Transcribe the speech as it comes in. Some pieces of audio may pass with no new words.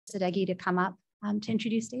Sadeghi to come up to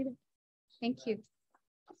introduce David. Thank you.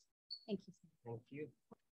 Thank you. Thank you.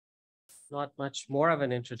 Not much more of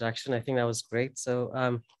an introduction. I think that was great. So,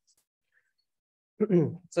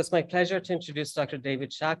 so it's my pleasure to introduce Dr.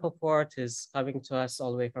 David Shackelford, who's coming to us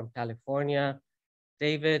all the way from California.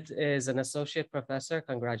 David is an associate professor.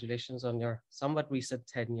 Congratulations on your somewhat recent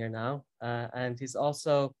tenure now. And he's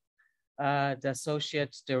also the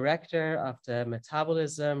associate director of the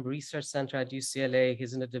Metabolism Research Center at UCLA.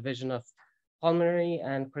 He's in the division of pulmonary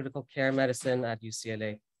and critical care medicine at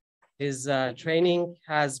UCLA. His training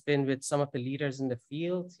has been with some of the leaders in the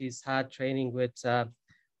field. He's had training with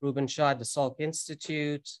Ruben Shaw at the Salk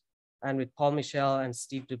Institute and with Paul Michel and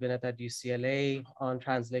Steve Dubinet at UCLA on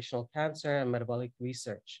translational cancer and metabolic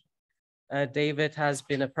research. David has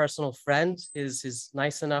been a personal friend. He's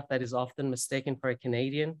nice enough that he's often mistaken for a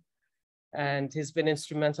Canadian. And he's been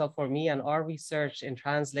instrumental for me and our research in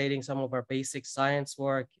translating some of our basic science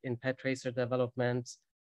work in PET tracer development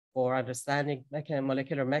for understanding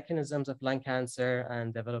molecular mechanisms of lung cancer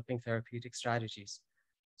and developing therapeutic strategies.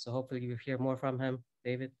 So hopefully you'll hear more from him.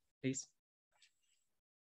 David, please.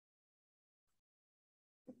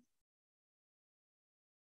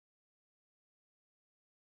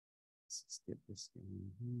 Let's get this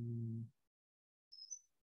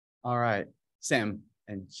All right, Sam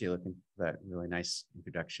and Sheila, for that really nice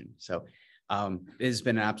introduction. So it has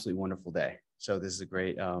been an absolutely wonderful day. So this is a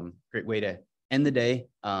great way to end the day.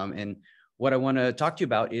 And what I want to talk to you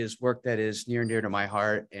about is work that is near and dear to my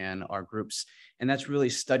heart and our groups. And that's really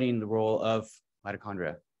studying the role of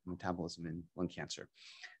mitochondria metabolism in lung cancer.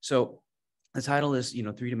 So the title is,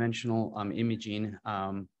 three-dimensional imaging,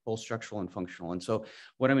 both structural and functional. And so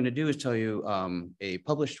what I'm going to do is tell you a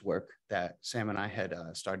published work that Sam and I had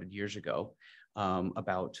started years ago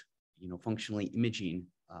about, functionally imaging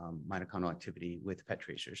mitochondrial activity with PET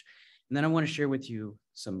tracers. And then I want to share with you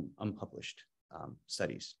some unpublished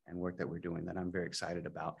studies and work that we're doing that I'm very excited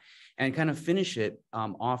about, and kind of finish it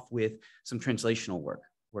off with some translational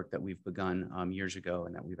work that we've begun years ago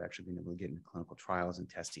and that we've actually been able to get into clinical trials and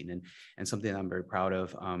testing, and something that I'm very proud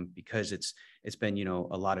of because it's been,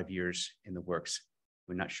 a lot of years in the works.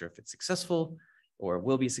 We're not sure if it's successful or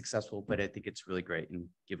will be successful, but I think it's really great. And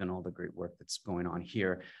given all the great work that's going on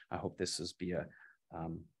here, I hope this will be a,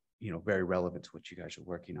 very relevant to what you guys are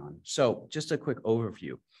working on. So just a quick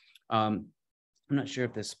overview. I'm not sure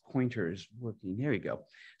if this pointer is working. Here you go.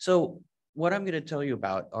 So what I'm going to tell you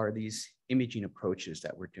about are these imaging approaches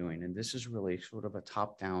that we're doing. And this is really sort of a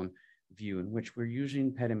top-down view in which we're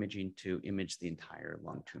using PET imaging to image the entire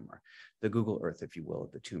lung tumor, the Google Earth, if you will,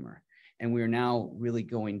 of the tumor. And we're now really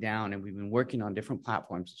going down, and we've been working on different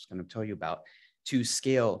platforms, I'm going to tell you about, to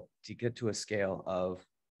get to a scale of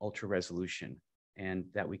ultra resolution, and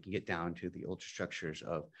that we can get down to the ultrastructures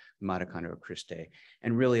of mitochondrial cristae,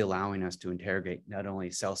 and really allowing us to interrogate not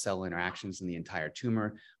only cell-cell interactions in the entire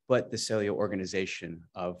tumor, but the cellular organization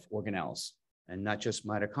of organelles, and not just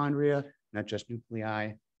mitochondria, not just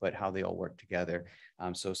nuclei, but how they all work together.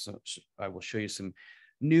 So I will show you some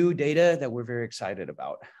new data that we're very excited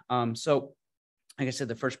about. So like I said,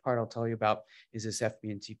 the first part I'll tell you about is this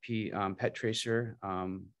FBNTP PET tracer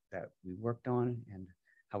that we worked on, and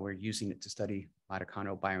how we're using it to study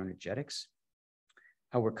mitochondrial bioenergetics,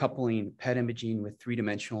 how we're coupling PET imaging with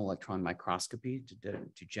three-dimensional electron microscopy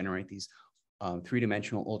to generate these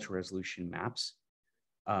three-dimensional ultra-resolution maps,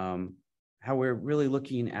 how we're really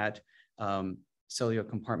looking at cellular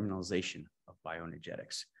compartmentalization of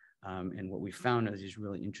bioenergetics. And what we found is these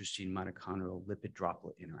really interesting mitochondrial lipid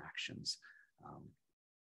droplet interactions.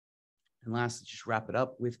 And lastly, just wrap it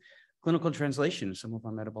up with clinical translation of some of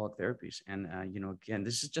our metabolic therapies. And, again,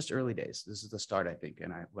 this is just early days. This is the start, I think,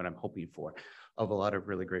 and what I'm hoping for, of a lot of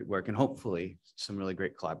really great work, and hopefully some really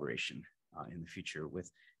great collaboration in the future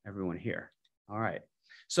with everyone here. All right.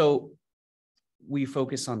 So we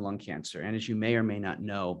focus on lung cancer. And as you may or may not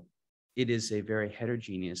know, it is a very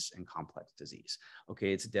heterogeneous and complex disease.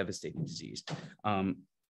 Okay, it's a devastating disease.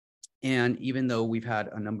 And even though we've had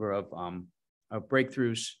a number of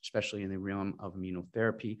breakthroughs, especially in the realm of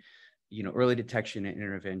immunotherapy, early detection and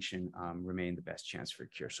intervention remain the best chance for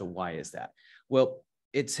cure. So why is that? Well,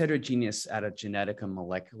 it's heterogeneous at a genetic and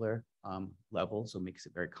molecular level, so it makes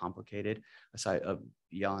it very complicated. Aside of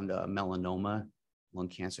beyond melanoma, lung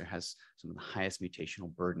cancer has some of the highest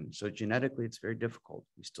mutational burden. So genetically, it's very difficult.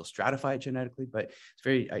 We still stratify it genetically, but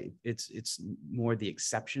it's more the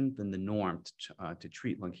exception than the norm to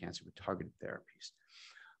treat lung cancer with targeted therapies.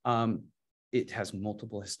 It has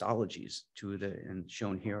multiple histologies. And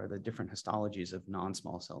shown here are the different histologies of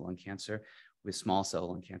non-small cell lung cancer, with small cell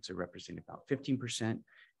lung cancer representing about 15%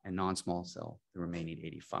 and non-small cell the remaining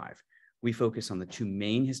 85%. We focus on the two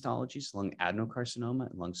main histologies, lung adenocarcinoma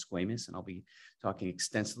and lung squamous, and I'll be talking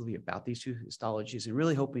extensively about these two histologies and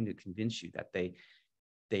really hoping to convince you that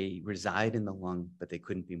they reside in the lung, but they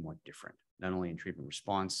couldn't be more different, not only in treatment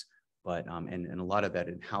response, but and a lot of that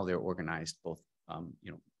in how they're organized, both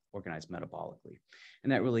organized metabolically.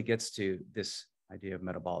 And that really gets to this idea of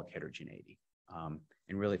metabolic heterogeneity.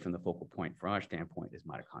 And really from the focal point from our standpoint is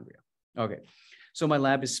mitochondria. Okay, so my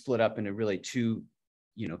lab is split up into really two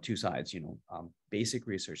sides, basic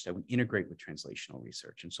research that we integrate with translational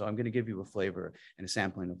research. And so I'm going to give you a flavor and a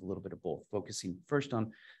sampling of a little bit of both, focusing first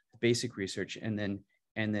on the basic research and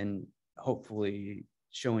then hopefully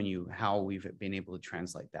showing you how we've been able to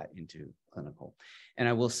translate that into clinical. And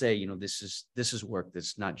I will say, this is work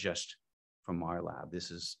that's not just from our lab.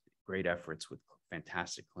 This is great efforts with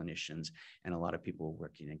fantastic clinicians and a lot of people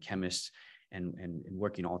working and chemists and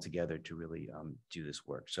working all together to really do this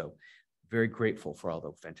work. So very grateful for all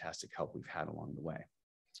the fantastic help we've had along the way.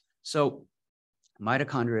 So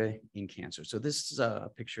mitochondria in cancer. So this is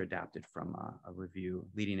a picture adapted from a review,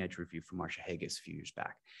 leading edge review from Marcia Haggis a few years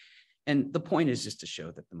back. And the point is just to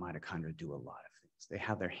show that the mitochondria do a lot of things. They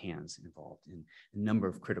have their hands involved in a number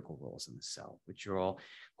of critical roles in the cell, which you're all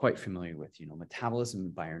quite familiar with, metabolism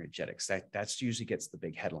and bioenergetics. That's usually gets the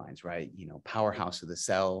big headlines, right? Powerhouse of the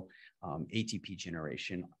cell, ATP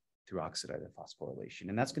generation through oxidative phosphorylation.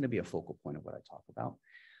 And that's going to be a focal point of what I talk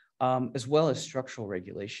about, as well as structural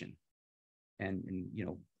regulation and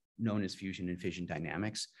known as fusion and fission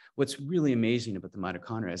dynamics. What's really amazing about the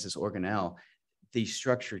mitochondria is this organelle, the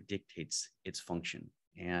structure dictates its function.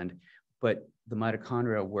 But the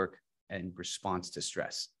mitochondria work in response to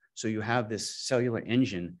stress. So you have this cellular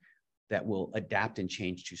engine that will adapt and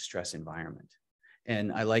change to stress environment.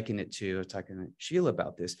 And I liken it to, I was talking to Sheila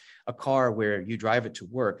about this, a car where you drive it to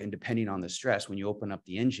work and depending on the stress, when you open up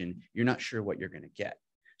the engine, you're not sure what you're going to get.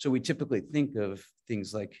 So we typically think of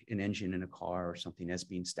things like an engine in a car or something as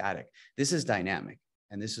being static. This is dynamic.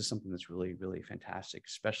 And this is something that's really, really fantastic,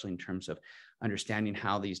 especially in terms of understanding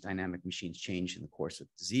how these dynamic machines change in the course of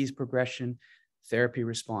disease progression, therapy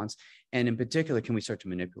response, and in particular, can we start to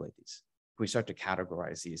manipulate these? Can we start to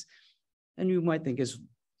categorize these? And you might think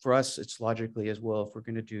for us, it's logically as well, if we're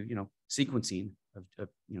going to do, sequencing of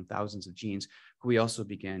thousands of genes, could we also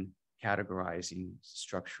begin categorizing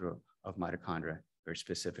structure of mitochondria very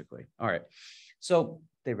specifically? All right, so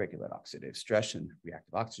they regulate oxidative stress and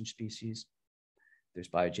reactive oxygen species. There's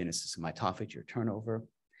biogenesis and mitophagy or turnover.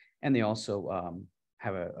 And they also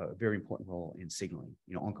have a very important role in signaling,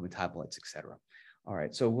 oncometabolites, et cetera. All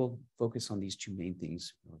right, so we'll focus on these two main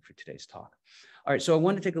things for today's talk. All right, so I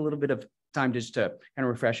want to take a little bit of time just to kind of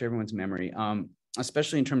refresh everyone's memory,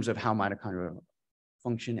 especially in terms of how mitochondria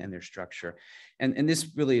function and their structure. And this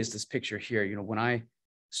really is this picture here. When I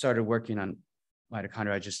started working on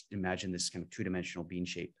mitochondria, I just imagined this kind of two-dimensional bean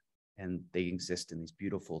shape. And they exist in these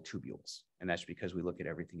beautiful tubules. And that's because we look at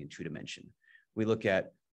everything in 2 dimension. We look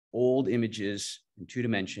at old images in 2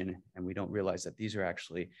 dimension, and we don't realize that these are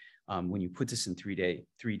actually, when you put this in 3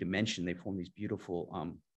 dimension, they form these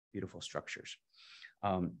beautiful, beautiful structures.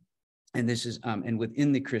 And this is, and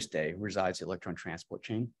within the cristae resides the electron transport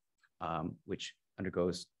chain, which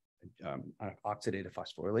undergoes oxidative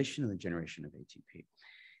phosphorylation and the generation of ATP.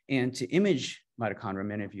 And to image mitochondria,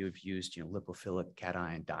 many of you have used lipophilic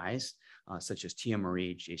cation dyes, such as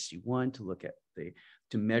TMRE, JC1, to look at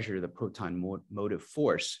to measure the proton motive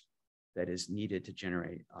force that is needed to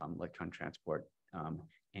generate electron transport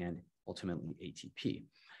and ultimately ATP.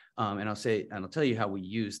 And I'll tell you how we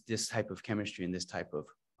use this type of chemistry and this type of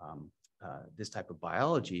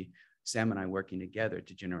biology, Sam and I working together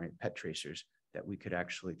to generate PET tracers that we could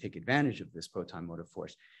actually take advantage of this proton motive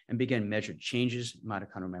force and begin measured changes in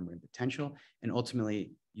mitochondrial membrane potential, and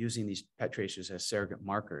ultimately using these PET tracers as surrogate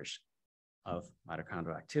markers of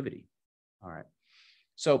mitochondrial activity. All right,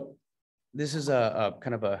 so this is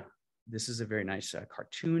this is a very nice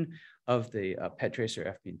cartoon of the PET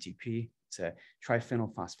tracer FBNTP. It's a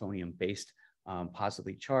triphenylphosphonium-based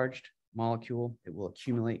positively charged molecule. It will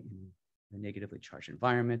accumulate in a negatively charged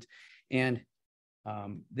environment, and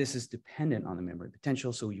this is dependent on the membrane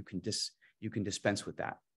potential, so you can dispense with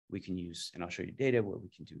that. We can use, and I'll show you data where we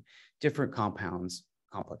can do different compounds,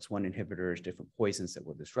 complex 1 inhibitors, different poisons that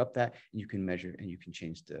will disrupt that, and you can measure and you can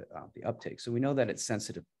change the uptake. So we know that it's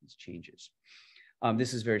sensitive to these changes.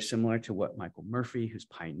 This is very similar to what Michael Murphy, who's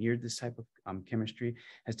pioneered this type of chemistry,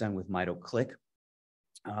 has done with Mitoclick.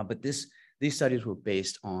 But these studies were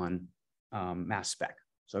based on mass spec.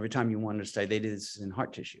 So every time you wanted to study, they did this in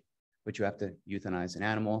heart tissue, but you have to euthanize an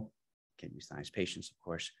animal. You can't euthanize patients, of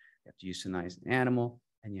course. You have to euthanize an animal,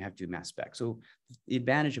 and you have to do mass spec. So the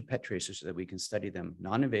advantage of PET tracers is that we can study them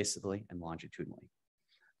non-invasively and longitudinally.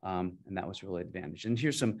 And that was really advantage. And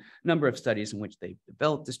here's some number of studies in which they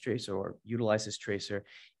developed this tracer or utilized this tracer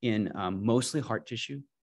in mostly heart tissue,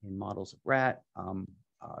 in models of rat,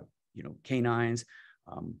 canines,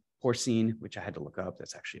 porcine, which I had to look up,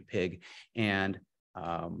 that's actually a pig, and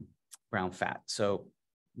brown fat. So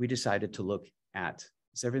we decided to look at,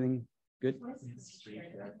 is everything good?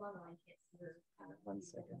 1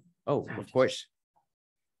 second. Oh, of course.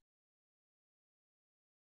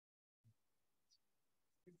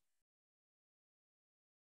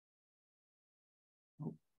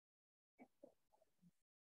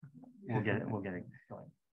 We'll get it going.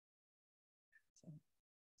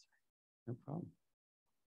 No problem.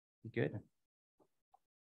 You good?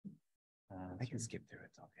 I can skip through it.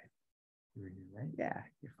 It's okay. You're right. Yeah,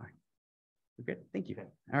 you're fine. We're good. Thank you.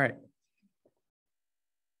 All right.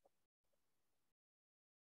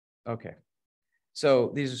 Okay.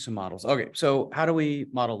 So these are some models. Okay, so how do we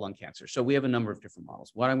model lung cancer? So we have a number of different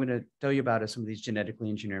models. What I'm going to tell you about is some of these genetically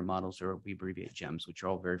engineered models, or we abbreviate GEMs, which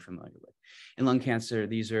you're all very familiar with. In lung cancer,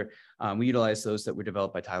 these are, we utilize those that were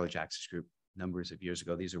developed by Tyler Jackson's group numbers of years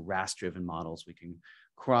ago. These are RAS-driven models. We can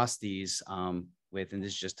cross these with, and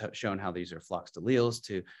this is just shown how these are floxed alleles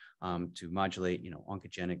to modulate,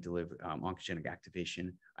 oncogenic delivery, oncogenic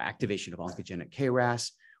activation of oncogenic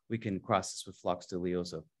KRAS. We can cross this with floxed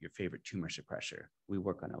alleles of your favorite tumor suppressor. We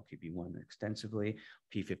work on LKB1 extensively,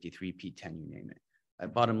 P53, P10, you name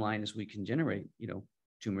it. Bottom line is we can generate,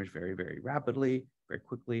 tumors very, very rapidly, very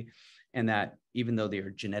quickly. And that even though they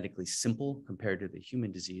are genetically simple compared to the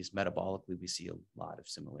human disease, metabolically, we see a lot of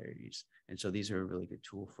similarities. And so these are a really good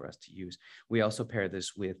tool for us to use. We also pair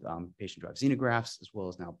this with patient-derived xenografts, as well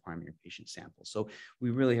as now primary patient samples. So we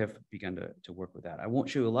really have begun to work with that. I won't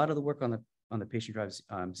show you a lot of the work on the patient-derived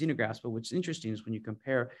xenografts, but what's interesting is when you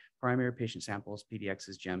compare primary patient samples,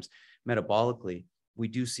 PDXs, GEMs, metabolically, we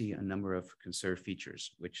do see a number of conserved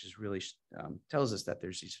features, which is really tells us that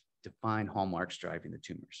there's these defined hallmarks driving the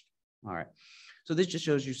tumors. All right, so this just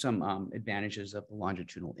shows you some advantages of the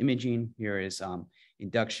longitudinal imaging. Here is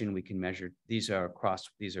induction. We can measure, these are KRAS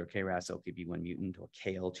LKB1 mutant or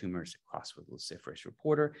KL tumors crossed with luciferase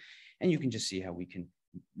reporter. And you can just see how we can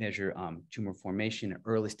measure tumor formation at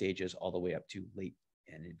early stages all the way up to late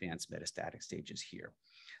and advanced metastatic stages here.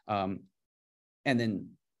 And then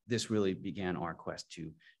this really began our quest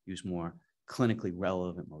to use more clinically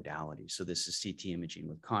relevant modalities. So this is CT imaging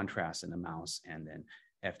with contrast in a mouse, and then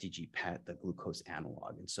FDG PET, the glucose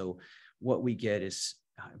analog. And so what we get is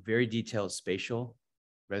very detailed spatial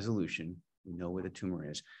resolution. We know where the tumor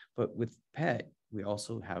is, but with PET, we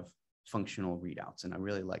also have functional readouts. And I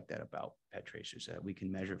really like that about PET tracers, that we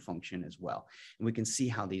can measure function as well. And we can see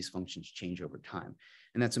how these functions change over time.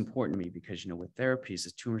 And that's important to me because, with therapies,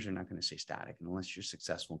 the tumors are not going to stay static. And unless you're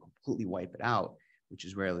successful and completely wipe it out, which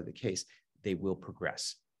is rarely the case, they will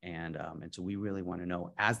progress. And so we really want to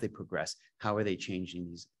know, as they progress, how are they changing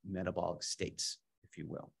these metabolic states, if you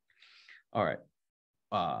will. All right.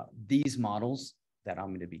 These models that I'm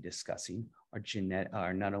going to be discussing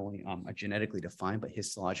are not only are genetically defined, but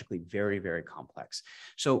histologically very, very complex.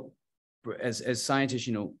 So as scientists,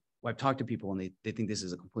 I've talked to people and they think this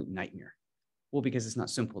is a complete nightmare. Well, because it's not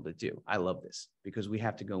simple to do. I love this because we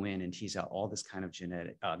have to go in and tease out all this kind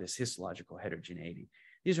of this histological heterogeneity.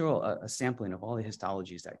 These are all a sampling of all the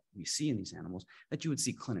histologies that we see in these animals that you would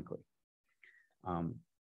see clinically.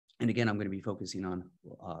 And again, I'm going to be focusing on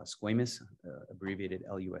squamous, abbreviated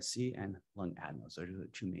LUSC, and lung adenos. Those are the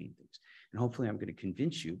two main things. And hopefully I'm going to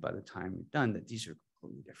convince you by the time we're done that these are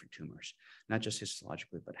completely different tumors, not just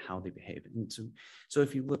histologically, but how they behave. And so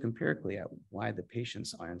if you look empirically at why the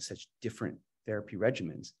patients are on such different therapy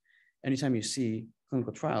regimens, anytime you see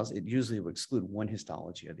clinical trials, it usually will exclude one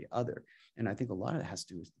histology or the other. And I think a lot of it has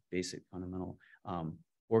to do with the basic fundamental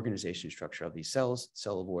organization structure of these cells,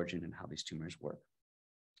 cell of origin, and how these tumors work.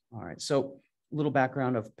 All right, so a little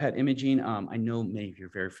background of PET imaging. I know many of you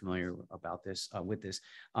are very familiar about this,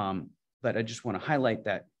 but I just want to highlight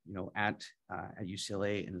that, at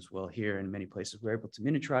UCLA and as well here in many places, we're able to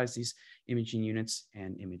miniaturize these imaging units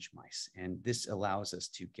and image mice. And this allows us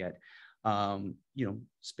to get,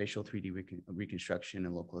 spatial 3D reconstruction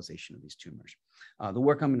and localization of these tumors. The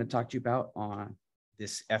work I'm going to talk to you about on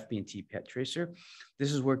this FBNT PET tracer,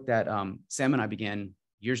 this is work that Sam and I began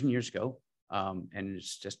years and years ago. And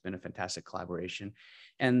it's just been a fantastic collaboration.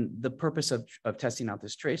 And the purpose of testing out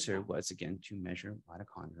this tracer was, again, to measure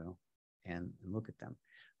mitochondrial and look at them.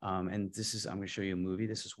 And this is, I'm going to show you a movie.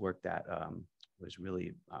 This is work that was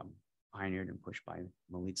really pioneered and pushed by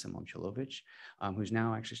Milica Momcilovic, who's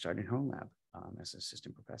now actually starting her own lab as an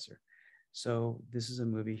assistant professor. So this is a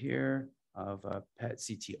movie here of a PET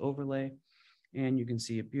CT overlay, and you can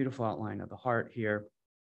see a beautiful outline of the heart here,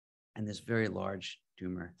 and this very large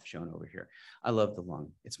tumor shown over here. I love the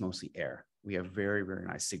lung. It's mostly air. We have very, very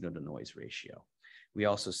nice signal to noise ratio. We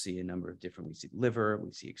also see a number of different, we see liver,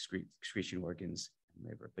 we see excretion organs, and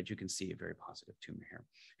liver, but you can see a very positive tumor here.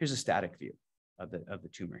 Here's a static view of the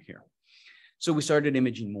tumor here. So we started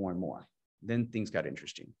imaging more and more. Then things got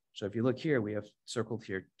interesting. So if you look here, we have circled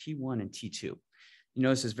here T1 and T2. You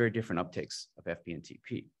notice there's very different uptakes of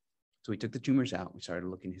FBNTP. So we took the tumors out. We started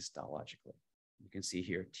looking histologically. You can see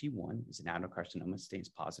here, T1 is an adenocarcinoma, stains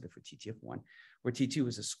positive for TTF1, where T2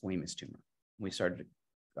 is a squamous tumor. When we started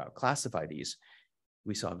to classify these,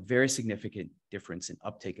 we saw a very significant difference in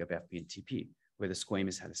uptake of FBNTP, where the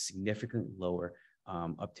squamous had a significantly lower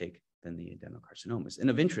uptake than the adenocarcinomas. And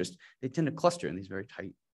of interest, they tend to cluster in these very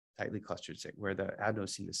tightly clustered, where the adenos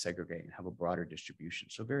seem to segregate and have a broader distribution.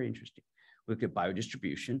 So very interesting. We look at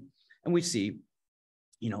biodistribution, and we see,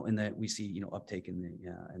 uptake in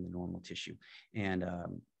the normal tissue, and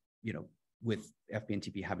with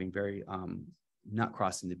FBNTP having very not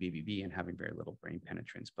crossing the BBB and having very little brain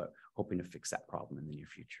penetrance, but hoping to fix that problem in the near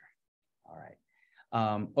future. All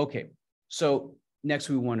right. Okay. So next,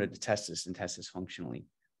 we wanted to test this functionally.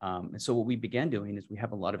 And so what we began doing is we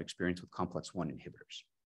have a lot of experience with complex 1 inhibitors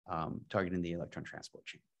targeting the electron transport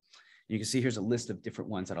chain. And you can see here's a list of different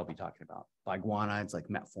ones that I'll be talking about. Biguanides like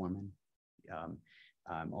metformin,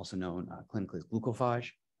 also known clinically as glucophage.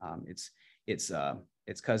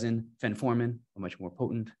 Its cousin fenformin, a much more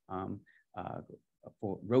potent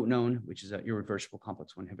rotenone, which is an irreversible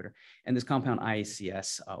complex 1 inhibitor. And this compound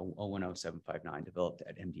IACS 010759 developed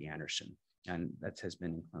at MD Anderson, and that has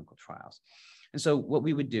been in clinical trials. And so what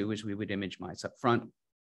we would do is we would image mice up front,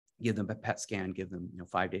 give them a PET scan, give them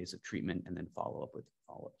 5 days of treatment, and then follow up with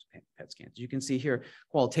follow-up PET scans. You can see here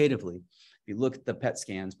qualitatively, if you look at the PET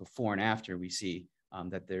scans before and after, we see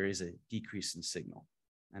that there is a decrease in signal.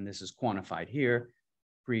 And this is quantified here,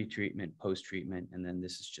 pre-treatment, post-treatment, and then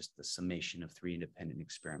this is just the summation of 3 independent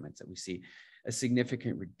experiments that we see a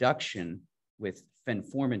significant reduction with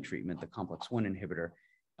fenformin treatment, the complex 1 inhibitor,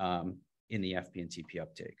 in the FBNTP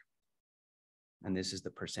uptake. And this is the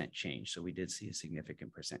percent change. So we did see a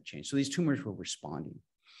significant percent change. So these tumors were responding.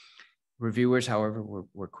 Reviewers, however,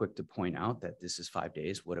 were quick to point out that this is 5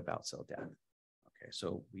 days. What about cell death? Okay,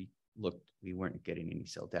 so we weren't getting any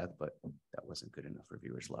cell death, but that wasn't good enough.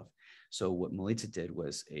 Reviewers left. So what Melita did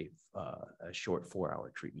was a short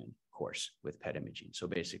 4-hour treatment course with PET imaging. So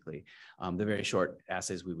basically, the very short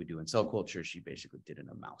assays we would do in cell culture, she basically did in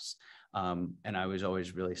a mouse. And I was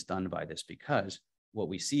always really stunned by this, because what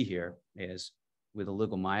we see here is with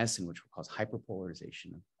oligomyosin, which we call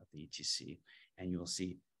hyperpolarization of the ETC, and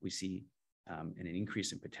we see an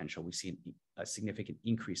increase in potential. We see a significant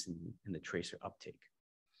increase in the tracer uptake.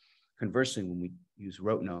 Conversely, when we use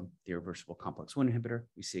rotenone, the irreversible complex 1 inhibitor,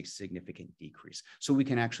 we see a significant decrease. So we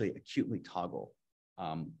can actually acutely toggle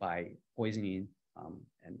by poisoning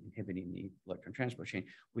and inhibiting the electron transport chain,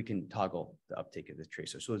 we can toggle the uptake of the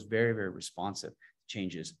tracer. So it's very, very responsive to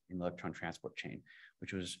changes in the electron transport chain,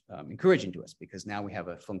 which was encouraging to us, because now we have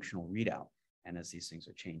a functional readout, and as these things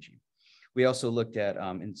are changing. We also looked at,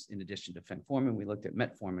 in addition to fenformin, we looked at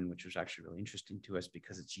metformin, which was actually really interesting to us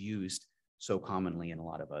because it's used so commonly in a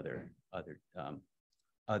lot of other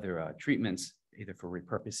treatments, either for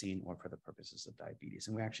repurposing or for the purposes of diabetes.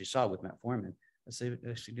 And we actually saw with metformin a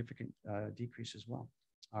significant decrease as well.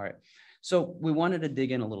 All right, so we wanted to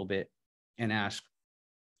dig in a little bit and ask,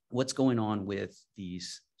 what's going on with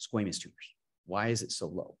these squamous tumors? Why is it so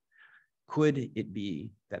low? Could it be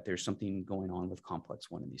that there's something going on with complex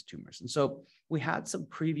 1 in these tumors? And so we had some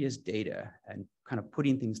previous data and kind of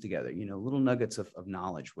putting things together, little nuggets of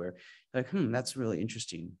knowledge where like, that's really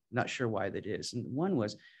interesting. Not sure why that is. And one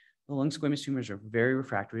was the lung squamous tumors are very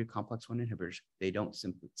refractory to complex 1 inhibitors. They don't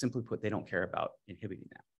simply put, they don't care about inhibiting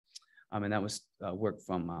that. And that was work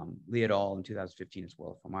from Lee et al. In 2015 as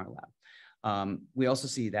well from our lab. We also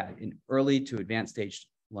see that in early to advanced stage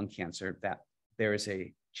lung cancer, that there is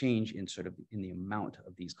a change in in the amount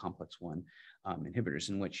of these complex 1 inhibitors,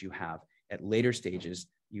 in which you have at later stages,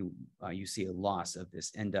 you see a loss of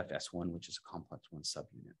this NDUF-S1, which is a complex 1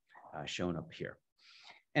 subunit shown up here.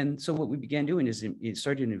 And so what we began doing is it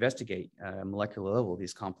started to investigate at a molecular level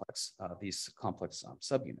these complex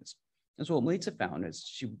subunits. And so what Melita found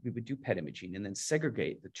is we would do PET imaging and then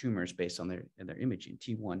segregate the tumors based on their imaging,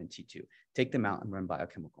 T1 and T2, take them out and run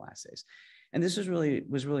biochemical assays. And this was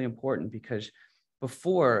really important because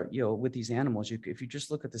before, with these animals, if you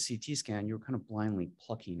just look at the CT scan, you're kind of blindly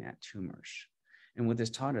plucking at tumors. And what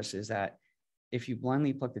this taught us is that if you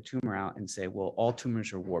blindly pluck the tumor out and say, well, all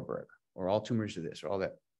tumors are Warburg, or all tumors do this or all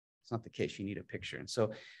that. It's not the case. You need a picture. And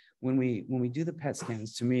so when we do the PET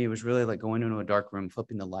scans, to me, it was really like going into a dark room,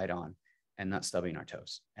 flipping the light on and not stubbing our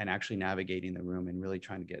toes and actually navigating the room and really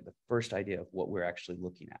trying to get the first idea of what we're actually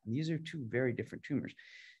looking at. And these are two very different tumors.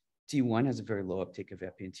 T1 has a very low uptake of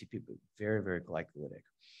FBNTP, but very, very glycolytic.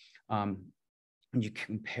 When you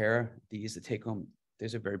compare these, the take-home,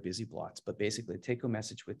 these are very busy blots, but basically the take-home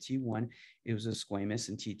message with T1, it was a squamous,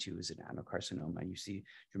 and T2 is an adenocarcinoma. You see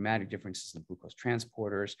dramatic differences in glucose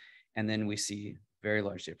transporters, and then we see very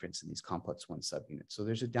large difference in these complex 1 subunits. So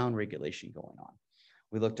there's a downregulation going on.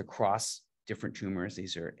 We looked across different tumors.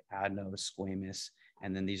 These are adenos, squamous,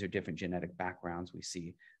 and then these are different genetic backgrounds. We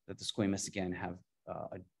see that the squamous, again, have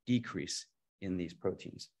a decrease in these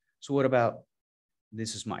proteins. So what about,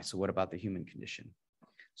 this is mice, so what about the human condition?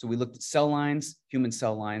 So we looked at cell lines, human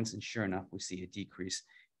cell lines, and sure enough, we see a decrease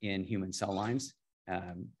in human cell lines.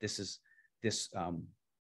 This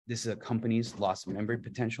accompanies loss of memory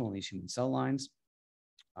potential in these human cell lines.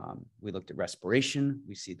 We looked at respiration.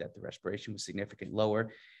 We see that the respiration was significantly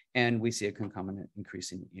lower, and we see a concomitant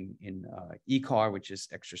increase in ECAR, which is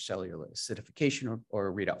extracellular acidification or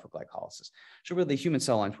a readout for glycolysis. So really, human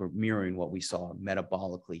cell lines were mirroring what we saw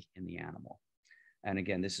metabolically in the animal. And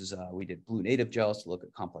again, this is, we did blue native gels to look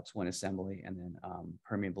at complex 1 assembly, and then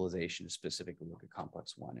permeabilization to specifically look at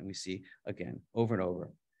complex 1. And we see, again, over and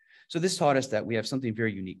over. So this taught us that we have something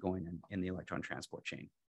very unique going in the electron transport chain,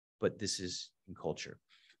 but this is in culture.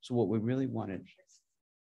 So what we really wanted,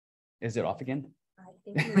 is it off again? I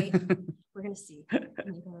think you might, we're going to see.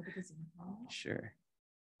 Can you go over to the Zoom call? Sure.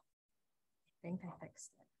 I think I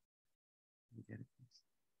fixed it. You get it?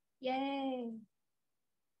 Yay.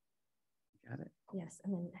 Got it? Yes,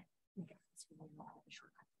 and then make it really long, a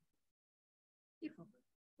shortcut. Beautiful.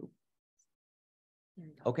 There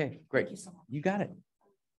we go. Okay, great. Thank you so much. You got it.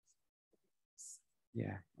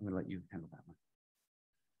 Yeah, I'm gonna let you handle that one.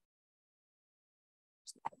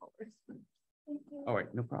 Thank you. All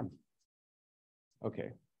right, no problem.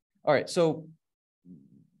 Okay. All right, so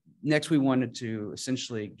next we wanted to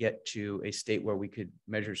essentially get to a state where we could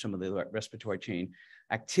measure some of the respiratory chain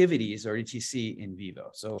activities, or ETC, in vivo.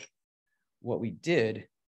 So what we did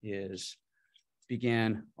is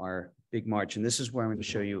began our big march, and this is where I'm going to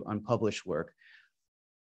show you unpublished work,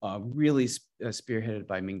 really spearheaded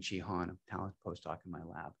by Ming-Chi Han, a talented postdoc in my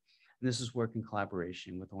lab. And this is work in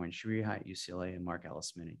collaboration with Oren Shriha at UCLA and Mark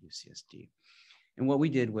Ellisman at UCSD. And what we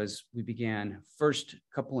did was we began first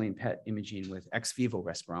coupling PET imaging with ex vivo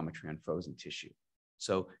respirometry on frozen tissue.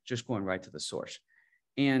 So just going right to the source,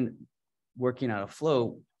 and working out a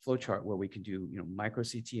flow chart where we could do, micro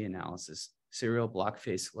CT analysis, serial block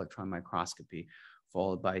face electron microscopy,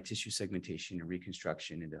 followed by tissue segmentation and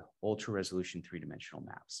reconstruction into ultra resolution 3-dimensional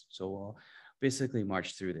maps. So we'll basically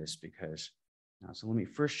march through this because, so let me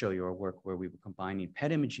first show you our work where we were combining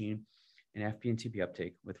PET imaging and FBNTP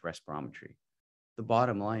uptake with respirometry. The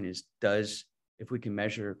bottom line is, if we can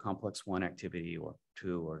measure complex 1 activity or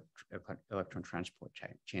 2 or electron transport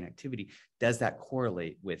chain activity, does that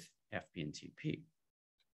correlate with FBNTP?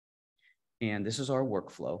 And this is our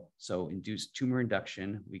workflow. So induced tumor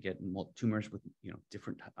induction, we get tumors with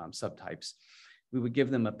different subtypes. We would give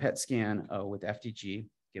them a PET scan with FDG,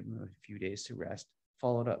 give them a few days to rest,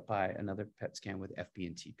 followed up by another PET scan with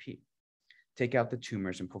FBNTP. Take out the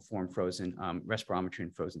tumors and perform frozen respirometry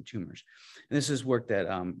in frozen tumors. And this is work that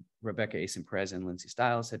Rebecca Asen-Perez and Lindsay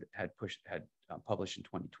Stiles had published in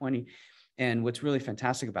 2020. And what's really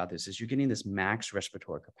fantastic about this is you're getting this max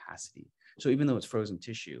respiratory capacity. So even though it's frozen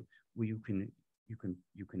tissue, you can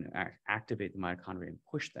activate the mitochondria and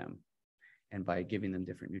push them. And by giving them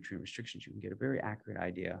different nutrient restrictions, you can get a very accurate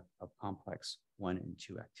idea of complex 1 and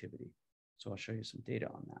 2 activity. So I'll show you some data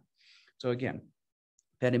on that. So again,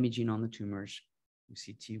 PET imaging on the tumors, we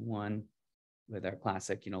see T1 with our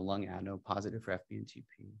classic, lung adeno, positive for FBNTP.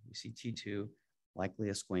 We see T2, likely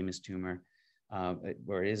a squamous tumor,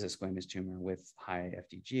 where it is a squamous tumor with high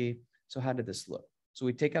FDG. So how did this look? So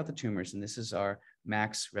we take out the tumors, and this is our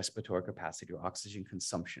max respiratory capacity or oxygen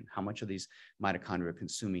consumption. How much of these mitochondria are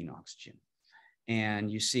consuming oxygen?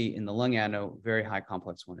 And you see in the lung adeno, very high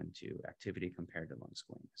complex 1 and 2 activity compared to lung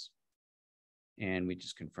squamous. And we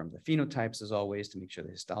just confirm the phenotypes as always to make sure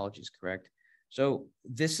the histology is correct. So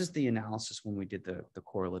this is the analysis when we did the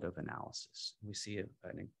correlative analysis. We see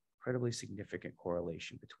an incredibly significant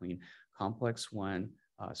correlation between complex 1,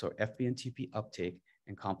 so FBNTP uptake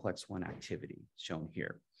and complex 1 activity shown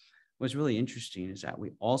here. What's really interesting is that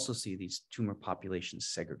we also see these tumor populations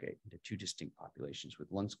segregate into 2 distinct populations,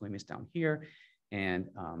 with lung squamous down here and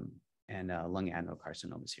lung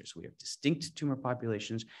adenocarcinomas here. So we have distinct tumor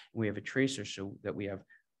populations, and we have a tracer so that we have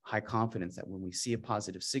high confidence that when we see a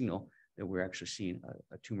positive signal, that we're actually seeing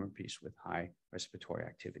a tumor piece with high respiratory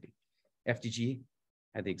activity. FDG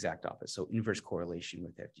had the exact opposite. So inverse correlation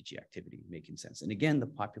with FDG activity making sense. And again, the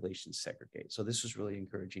populations segregate. So this was really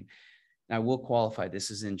encouraging. Now I will qualify,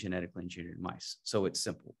 this is in genetically engineered mice. So it's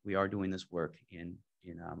simple. We are doing this work in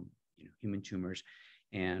human tumors,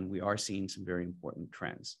 and we are seeing some very important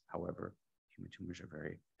trends. However, human tumors are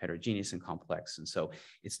very heterogeneous and complex. And so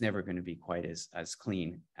it's never going to be quite as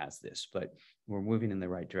clean as this, but we're moving in the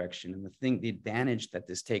right direction. And the advantage that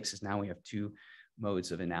this takes is now we have two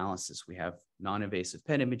modes of analysis. We have non-invasive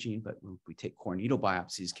PET imaging, but when we take core needle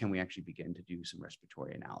biopsies, can we actually begin to do some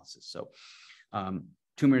respiratory analysis? So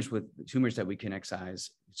tumors that we can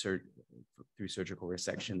excise through surgical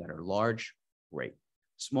resection that are large, great.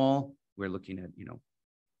 Small, we're looking at,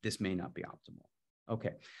 this may not be optimal.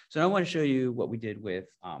 Okay, so now I want to show you what we did with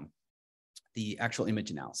the actual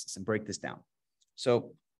image analysis and break this down.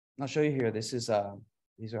 So I'll show you here. These are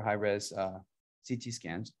high-res CT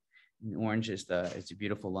scans. In orange is the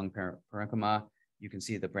beautiful lung parenchyma. You can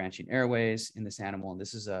see the branching airways in this animal, and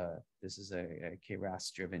this is a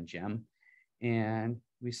KRAS-driven gem, and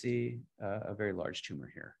we see a very large tumor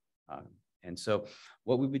here. And so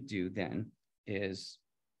what we would do then is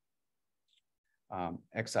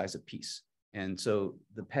excise a piece. And so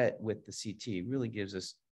the PET with the CT really gives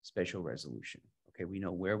us spatial resolution. Okay, we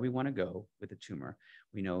know where we want to go with the tumor.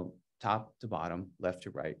 We know top to bottom, left to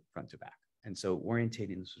right, front to back. And so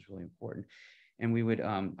orientating this was really important. And we would,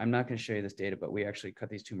 I'm not going to show you this data, but we actually cut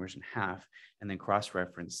these tumors in half and then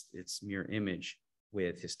cross-reference its mirror image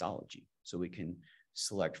with histology. So we can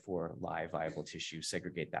select for live viable tissue,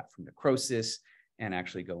 segregate that from necrosis, and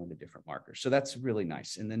actually go into different markers. So that's really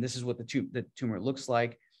nice. And then this is what the tumor looks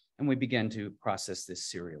like. And we begin to process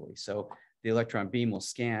this serially. So the electron beam will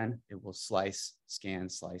scan, it will slice, scan,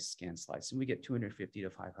 slice, scan, slice, and we get 250 to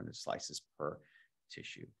 500 slices per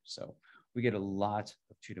tissue. So we get a lot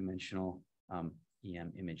of two-dimensional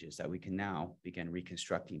EM images that we can now begin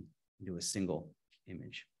reconstructing into a single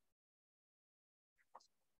image.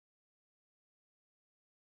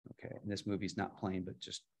 Okay, and this movie's not playing, but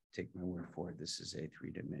just take my word for it. This is a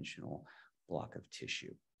three-dimensional block of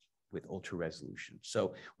tissue with ultra resolution.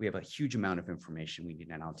 So we have a huge amount of information we need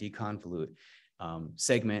to now deconvolute,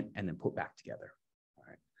 segment, and then put back together. All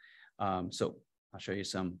right. So I'll show you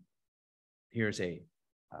some. Here's a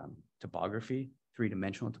topography,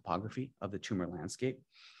 three-dimensional topography of the tumor landscape.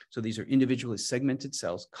 So these are individually segmented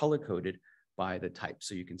cells, color-coded by the type.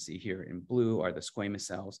 So you can see here in blue are the squamous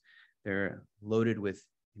cells. They're loaded with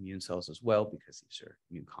immune cells as well, because these are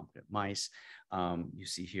immune competent mice. You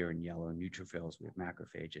see here in yellow neutrophils, we have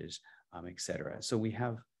macrophages, et cetera. So we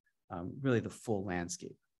have really the full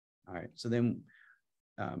landscape. All right, so then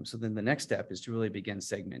the next step is to really begin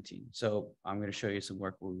segmenting. So I'm going to show you some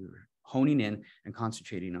work where we were honing in and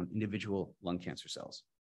concentrating on individual lung cancer cells.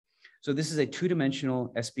 So this is a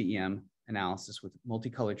two-dimensional SBEM analysis with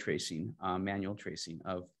multicolored tracing, manual tracing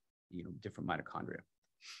of different mitochondria.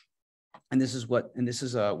 And this is what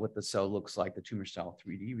the cell looks like, the tumor cell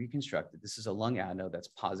 3D reconstructed. This is a lung adeno that's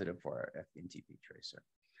positive for our FBNTP tracer.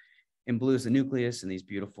 In blue is the nucleus, and these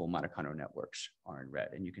beautiful mitochondrial networks are in red.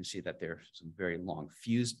 And you can see that there are some very long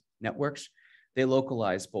fused networks. They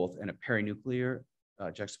localize both in a perinuclear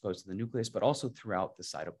juxtaposed to the nucleus, but also throughout the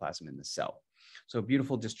cytoplasm in the cell. So a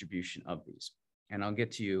beautiful distribution of these. And I'll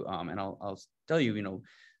get to you, and I'll tell you,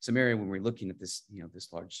 some area when we're looking at this,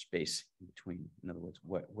 this large space in between. In other words,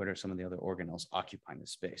 what are some of the other organelles occupying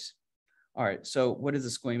this space? All right, so what does the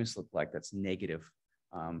squamous look like? That's negative,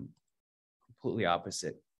 completely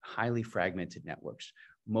opposite, highly fragmented networks,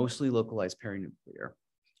 mostly localized perinuclear.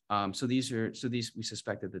 So we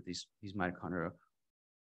suspected that these mitochondria,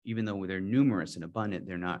 even though they're numerous and abundant,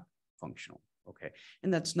 they're not functional. Okay,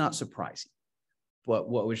 and that's not surprising. But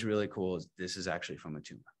what was really cool is this is actually from a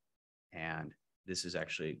tumor, and this is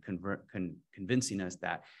actually convincing us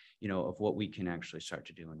that, of what we can actually start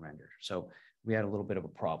to do and render. So we had a little bit of a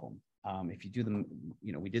problem. If you do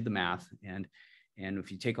the, we did the math, and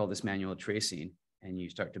if you take all this manual tracing and you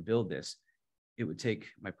start to build this, it would take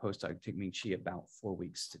my postdoc, Ming Chi, about 4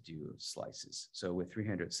 weeks to do slices. So with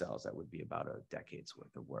 300 cells, that would be about a decade's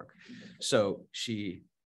worth of work. So she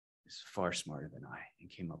is far smarter than I and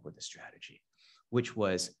came up with a strategy, which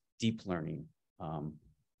was deep learning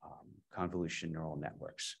convolution neural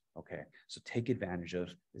networks. Okay, so take advantage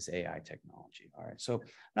of this AI technology. All right, so I'm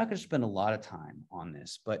not going to spend a lot of time on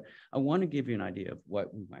this, but I want to give you an idea of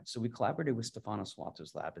what we might. So we collaborated with Stefano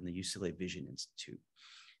Suato's lab in the UCLA Vision Institute,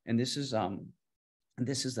 and this is a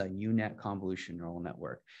UNet convolution neural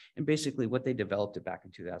network. And basically, what they developed it back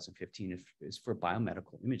in 2015 is for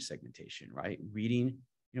biomedical image segmentation, right? Reading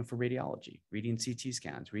for radiology, reading CT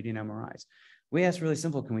scans, reading MRIs. We asked really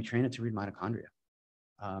simple, can we train it to read mitochondria?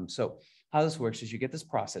 So how this works is you get this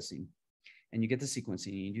processing and you get the sequencing,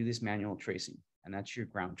 and you do this manual tracing, and that's your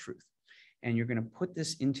ground truth. And you're going to put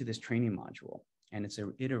this into this training module, and it's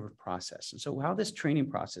an iterative process. And so how this training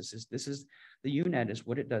process is, this is the UNet is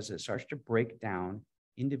what it does. It starts to break down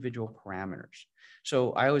individual parameters.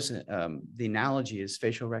 So I always, the analogy is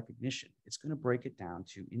facial recognition. It's going to break it down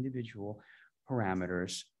to individual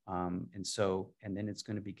parameters. And then it's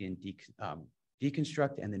going to begin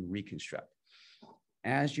deconstruct and then reconstruct.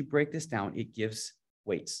 As you break this down, it gives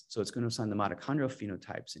weights. So it's going to assign the mitochondrial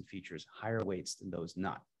phenotypes and features higher weights than those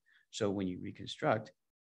not. So when you reconstruct,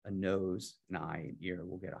 a nose, an eye, an ear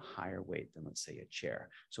will get a higher weight than, let's say, a chair.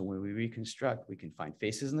 So when we reconstruct, we can find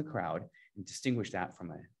faces in the crowd and distinguish that from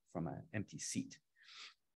an empty seat.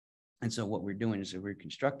 And so what we're doing is we're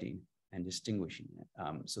reconstructing and distinguishing it.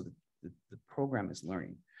 So the program is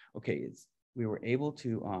learning. Okay, we were able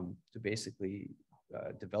to basically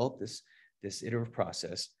develop this iterative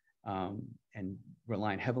process and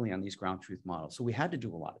relying heavily on these ground truth models. So we had to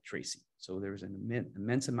do a lot of tracing. So there was an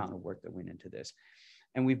immense amount of work that went into this.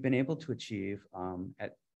 And we've been able to achieve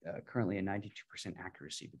currently a 92%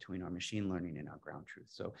 accuracy between our machine learning and our ground truth.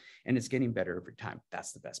 So, and it's getting better over time.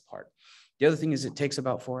 That's the best part. The other thing is it takes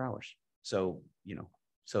about 4 hours. So,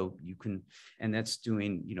 so you can, and that's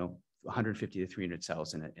doing, 150 to 300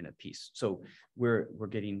 cells in a piece. So we're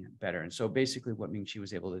getting better. And so basically what Ming Chi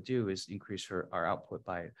was able to do is increase our output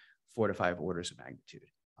by 4 to 5 orders of magnitude.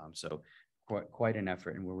 So quite an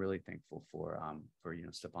effort, and we're really thankful for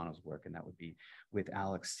Stefano's work, and that would be with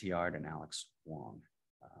Alex Thiard and Alex Wong.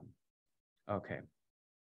 Okay,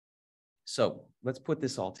 so let's put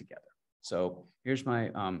this all together. So here's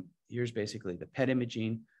here's basically the PET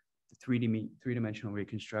imaging, the three-dimensional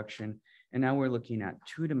reconstruction, and now we're looking at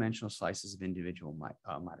 2-dimensional slices of individual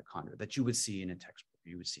mitochondria that you would see in a textbook.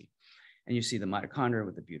 And you see the mitochondria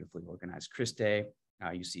with the beautifully organized cristae.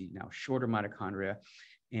 You see now shorter mitochondria.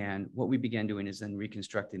 And what we began doing is then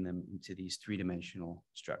reconstructing them into these 3-dimensional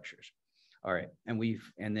structures. All right,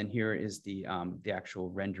 and then here is the actual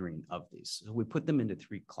rendering of these. So we put them into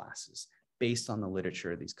 3 classes based on the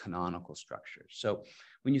literature, these canonical structures. So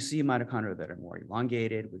when you see mitochondria that are more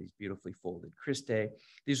elongated with these beautifully folded cristae,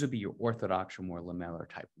 these would be your orthodox or more lamellar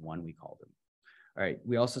type 1, we call them. All right,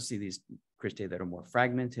 we also see these cristae that are more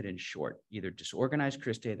fragmented and short, either disorganized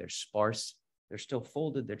cristae, they're sparse, they're still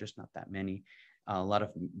folded, they're just not that many. A lot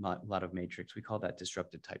of matrix. We call that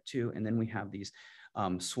disrupted type 2. And then we have these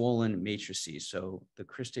swollen matrices. So the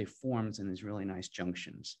cristae forms in these really nice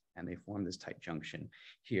junctions, and they form this tight junction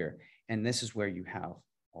here. And this is where you have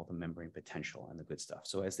all the membrane potential and the good stuff.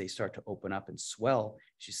 So as they start to open up and swell,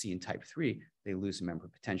 as you see in type 3, they lose the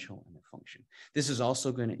membrane potential and their function. This is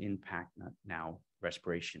also going to impact now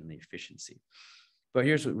respiration and the efficiency. But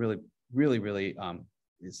here's what really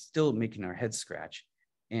is still making our heads scratch.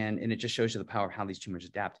 And it just shows you the power of how these tumors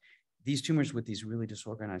adapt. These tumors with these really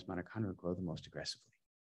disorganized mitochondria grow the most aggressively.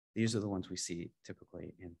 These are the ones we see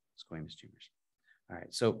typically in squamous tumors. All right,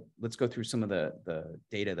 so let's go through some of the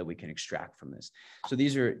data that we can extract from this. So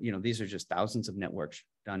these are just thousands of networks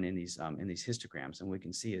done in these histograms, and what we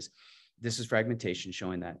can see is this is fragmentation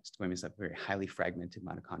showing that squamous have very highly fragmented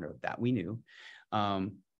mitochondria that we knew.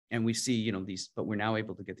 And we see, but we're now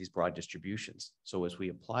able to get these broad distributions. So as we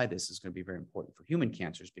apply this, it's going to be very important for human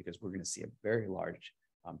cancers because we're going to see a very large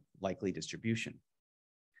likely distribution,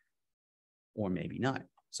 or maybe not.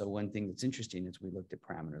 So one thing that's interesting is we looked at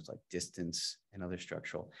parameters like distance and other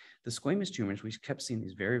structural. The squamous tumors, we kept seeing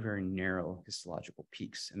these very, very narrow histological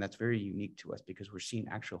peaks, and that's very unique to us because we're seeing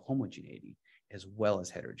actual homogeneity as well as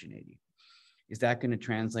heterogeneity. Is that going to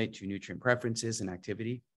translate to nutrient preferences and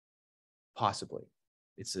activity? Possibly.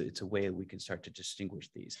 It's a way we can start to distinguish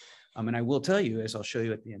these. And I will tell you, as I'll show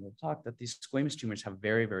you at the end of the talk, that these squamous tumors have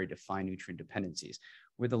very, very defined nutrient dependencies,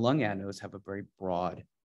 where the lung adenodes have a very broad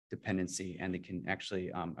dependency, and they can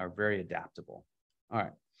actually are very adaptable. All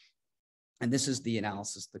right. And this is the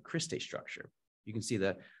analysis of the cristae structure. You can see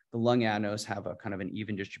the lung adenodes have a kind of an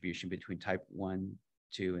even distribution between type 1,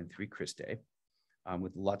 2, and 3 cristae,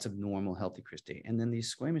 with lots of normal healthy cristae. And then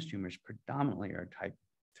these squamous tumors predominantly are type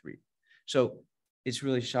 3. So it's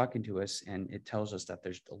really shocking to us, and it tells us that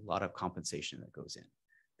there's a lot of compensation that goes in.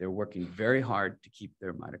 They're working very hard to keep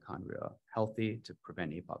their mitochondria healthy, to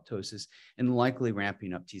prevent apoptosis, and likely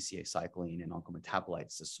ramping up TCA cycling and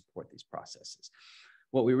oncometabolites to support these processes.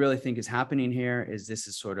 What we really think is happening here is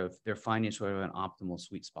they're finding sort of an optimal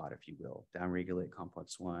sweet spot, if you will, downregulate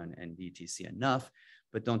complex 1 and DTC enough,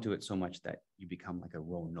 but don't do it so much that you become like a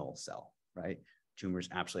row null cell, right? Tumors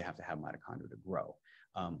actually have to have mitochondria to grow.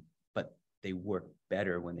 But they work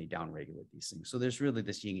better when they downregulate these things. So there's really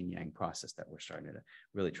this yin and yang process that we're starting to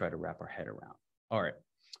really try to wrap our head around. All right.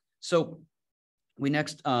 So we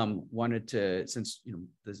next wanted to, since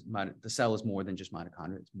the cell is more than just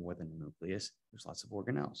mitochondria, it's more than a nucleus, there's lots of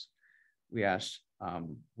organelles. We asked,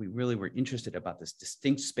 we really were interested about this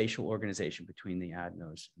distinct spatial organization between the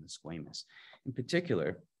adenos and the squamous. In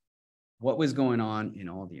particular, what was going on in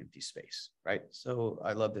all the empty space, right? So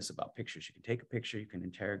I love this about pictures. You can take a picture, you can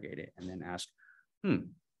interrogate it, and then ask,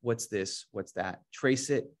 what's this, what's that?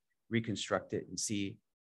 Trace it, reconstruct it, and see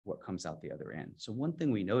what comes out the other end. So one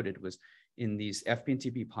thing we noted was in these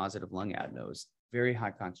FBNTP positive lung adenos, very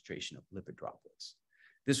high concentration of lipid droplets.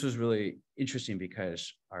 This was really interesting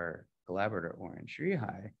because our collaborator, Oren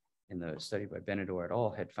Shrihai, in the study by Benedor et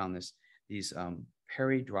al., had found these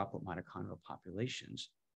peri-droplet mitochondrial populations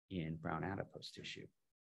in brown adipose tissue.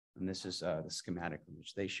 And this is the schematic in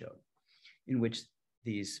which they showed, in which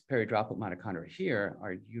these peri-droplet mitochondria here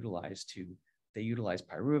are utilized they utilize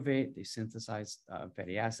pyruvate, they synthesize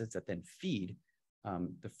fatty acids that then feed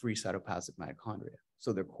the free cytoplasmic mitochondria.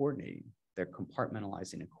 So they're coordinating, they're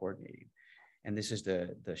compartmentalizing and coordinating. And this is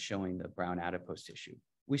the showing the brown adipose tissue.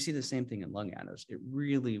 We see the same thing in lung adenos. It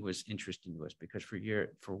really was interesting to us because for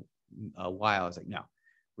a while, I was like, no,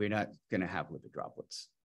 we're not going to have lipid droplets.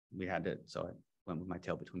 We had to, so I went with my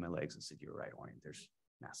tail between my legs and said, you're right, Orion, there's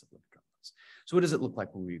massive lipid droplets. So what does it look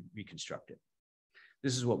like when we reconstruct it?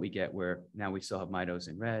 This is what we get where now we still have mitos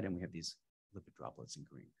in red and we have these lipid droplets in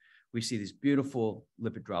green. We see these beautiful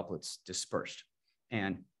lipid droplets dispersed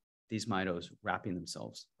and these mitos wrapping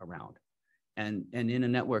themselves around and in a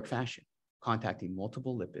network fashion, contacting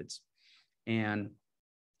multiple lipids. And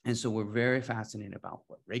so we're very fascinated about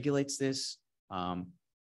what regulates this.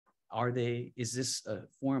 Is this a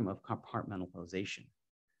form of compartmentalization?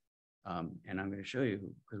 And I'm going to show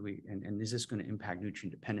you because and is this going to impact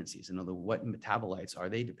nutrient dependencies? In other words, what metabolites are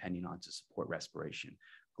they depending on to support respiration?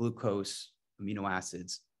 Glucose, amino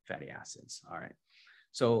acids, fatty acids. All right.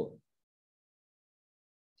 So,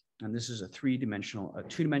 and this is a two-dimensional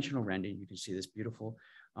rendering. You can see this beautiful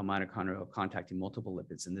mitochondrial contacting multiple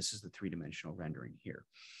lipids, and this is the three-dimensional rendering here.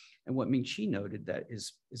 And what Ming-Chi noted that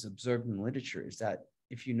is observed in the literature is that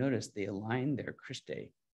if you notice, they align their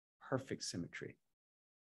cristae perfect symmetry.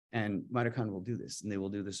 And mitochondria will do this, and they will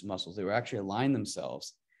do this in muscles. They will actually align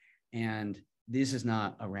themselves, and this is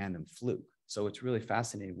not a random fluke. So it's really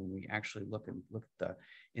fascinating when we actually look at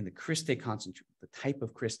in the cristae concentration, the type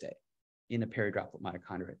of cristae in a peri-droplet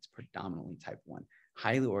mitochondria. It's predominantly type 1,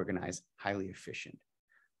 highly organized, highly efficient.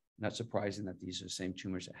 Not surprising that these are the same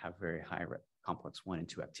tumors that have very high complex 1 and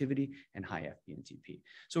 2 activity and high FBNTP.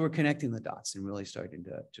 So we're connecting the dots and really starting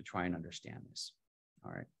to try and understand this.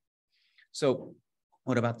 All right. So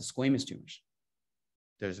what about the squamous tumors?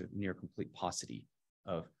 There's a near complete paucity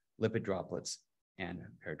of lipid droplets and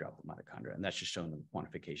peri-droplet mitochondria, and that's just shown in the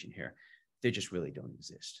quantification here. They just really don't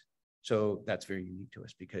exist. So that's very unique to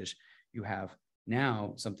us because you have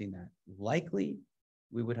now something that likely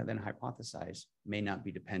we would have then hypothesized may not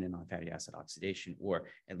be dependent on fatty acid oxidation, or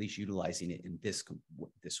at least utilizing it in this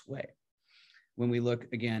way. When we look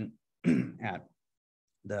again at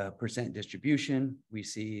the percent distribution, we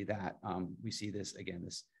see that we see this again,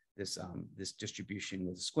 this distribution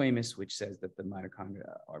with squamous, which says that the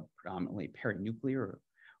mitochondria are predominantly perinuclear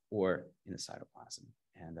or in the cytoplasm.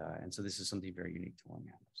 And so this is something very unique to lung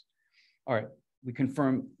animals. All right, we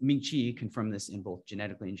confirm, Ming-Chi confirmed this in both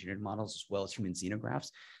genetically engineered models as well as human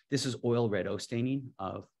xenografts. This is oil red O staining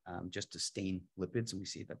of just to stain lipids, and we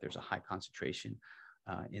see that there's a high concentration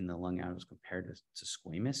in the lung animals compared to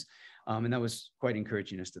squamous. And that was quite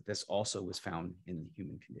encouraging us that this also was found in the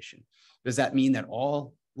human condition. Does that mean that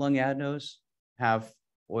all lung adenos have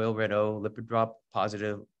oil red O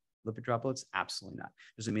positive lipid droplets? Absolutely not.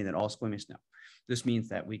 Does it mean that all squamous? No. This means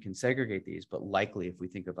that we can segregate these, but likely if we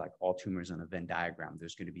think of like all tumors on a Venn diagram,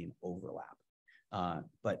 there's going to be an overlap.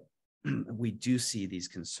 But we do see these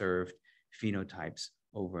conserved phenotypes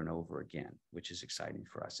over and over again, which is exciting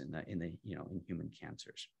for us in human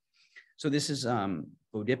cancers. So this is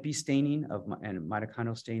Bodipi staining and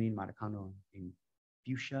mitochondrial staining, mitochondrial in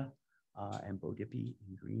fuchsia and Bodipi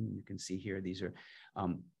in green. You can see here these are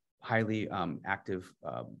highly active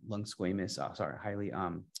lung squamous, highly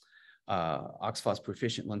oxphos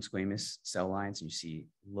proficient lung squamous cell lines. And you see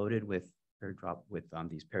loaded with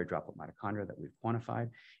these peri-droplet mitochondria that we've quantified.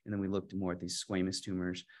 And then we looked more at these squamous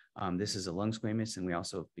tumors. This is a lung squamous, and we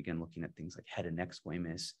also began looking at things like head and neck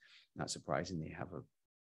squamous. Not surprising, they have a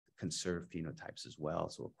conserved phenotypes as well.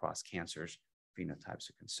 So across cancers, phenotypes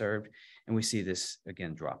are conserved. And we see this,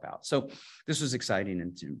 again, drop out. So this was exciting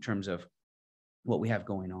in terms of what we have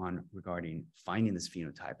going on regarding finding this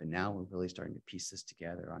phenotype. And now we're really starting to piece this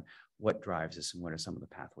together on what drives this and what are some of the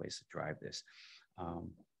pathways that drive this.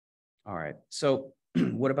 All right, so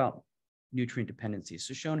what about nutrient dependencies?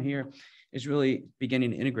 So shown here is really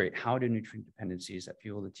beginning to integrate how do nutrient dependencies that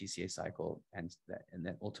fuel the TCA cycle and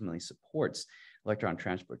that ultimately supports electron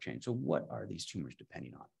transport chain. So what are these tumors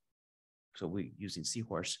depending on? So using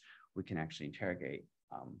Seahorse, we can actually interrogate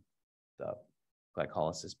the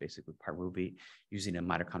glycolysis, basically pyruvate, using a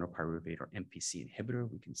mitochondrial pyruvate or MPC inhibitor.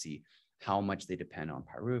 We can see how much they depend on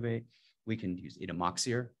pyruvate. We can use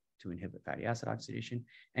atomoxir to inhibit fatty acid oxidation,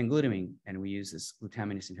 and glutamine, and we use this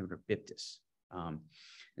glutaminase inhibitor, BIPTIS.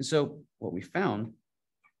 And so what we found, go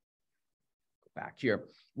back here,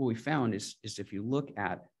 what we found is if you look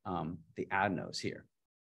at the adenos here,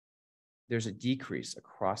 there's a decrease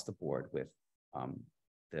across the board with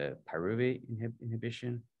the pyruvate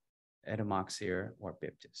inhibition, atomoxir, or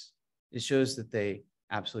BIPTIS. It shows that they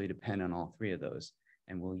absolutely depend on all three of those,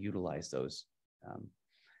 and we'll utilize those.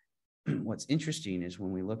 What's interesting is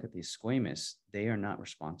when we look at these squamous, they are not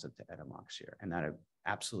responsive to atomoxir, and that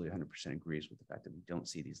absolutely 100% agrees with the fact that we don't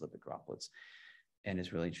see these lipid droplets, and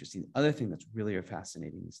it's really interesting. The other thing that's really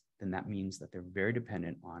fascinating is then that means that they're very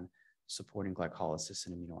dependent on supporting glycolysis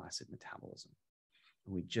and amino acid metabolism.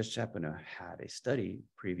 We just happened to had a study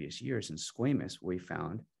previous years in squamous where we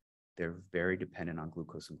found they're very dependent on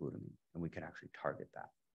glucose and glutamine, and we could actually target that.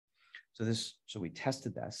 So we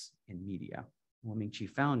tested this in media. What Ming-Chi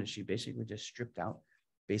found is she basically just stripped out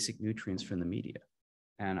basic nutrients from the media.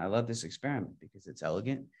 And I love this experiment because it's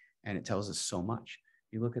elegant and it tells us so much.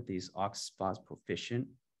 You look at these oxphos proficient,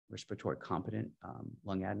 respiratory competent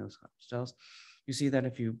lung adenose cells, you see that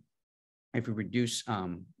if you reduce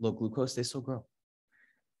low glucose, they still grow.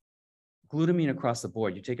 Glutamine across the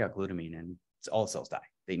board, you take out glutamine and all cells die.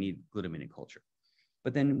 They need glutamine in culture.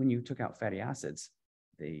 But then when you took out fatty acids,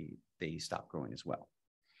 they stop growing as well.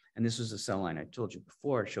 And this was a cell line I told you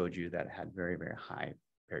before, showed you that it had very, very high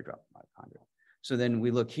peridrop mitochondria. So then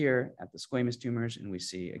we look here at the squamous tumors and we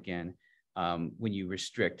see again, when you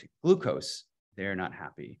restrict glucose, they're not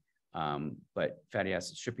happy. But fatty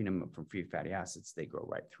acids, stripping them from free fatty acids, they grow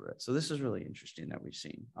right through it. So this is really interesting that we've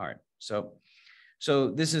seen. All right, so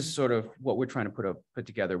this is sort of what we're trying to put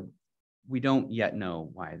together. We don't yet know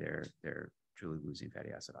why they're truly losing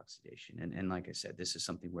fatty acid oxidation. And like I said, this is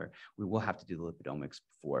something where we will have to do the lipidomics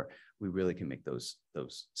before we really can make those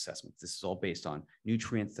assessments. This is all based on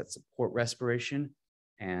nutrients that support respiration,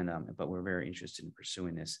 but we're very interested in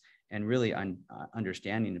pursuing this and really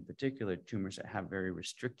understanding in particular tumors that have very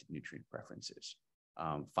restricted nutrient preferences.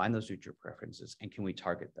 Find those nutrient preferences and can we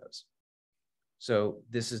target those? So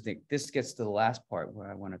this gets to the last part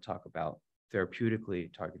where I want to talk about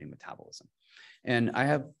therapeutically targeting metabolism. And I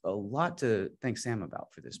have a lot to thank Sam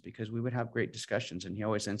about for this because we would have great discussions and he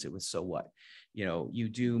always ends it with, so what? You know, you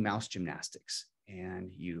do mouse gymnastics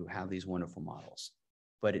and you have these wonderful models,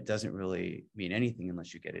 but it doesn't really mean anything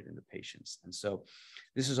unless you get it into patients. And so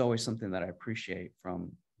this is always something that I appreciate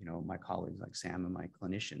from, you know, my colleagues like Sam and my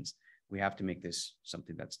clinicians. We have to make this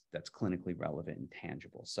something that's clinically relevant and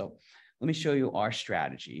tangible. So let me show you our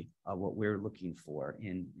strategy of what we're looking for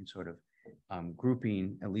in sort of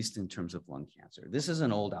grouping, at least in terms of lung cancer. This is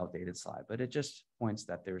an old outdated slide, but it just points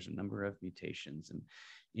that there's a number of mutations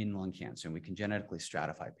in lung cancer, and we can genetically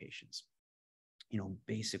stratify patients. You know,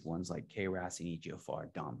 basic ones like KRAS and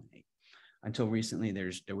EGFR dominate. Until recently,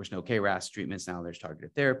 there was no KRAS treatments. Now there's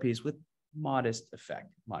targeted therapies with modest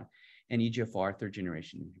effect. And EGFR third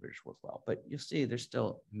generation inhibitors work well, but you'll see there's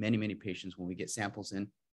still many, many patients when we get samples in,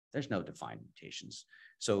 there's no defined mutations.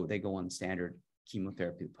 So they go on standard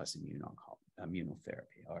chemotherapy plus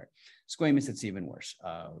immunotherapy. All right. Squamous, it's even worse.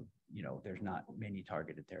 You know, there's not many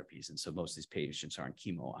targeted therapies. And so most of these patients are on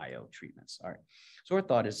chemo IO treatments. All right. So our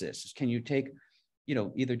thought is this, can you take, you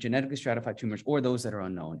know, either genetically stratified tumors or those that are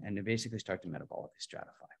unknown and to basically start to metabolically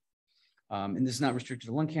stratify. And this is not restricted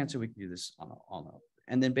to lung cancer. We can do this on all.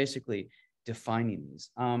 And then basically defining these.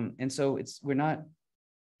 And so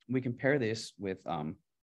we compare this with,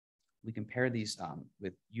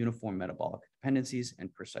 with uniform metabolic dependencies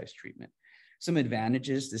and precise treatment. Some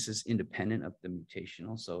advantages, this is independent of the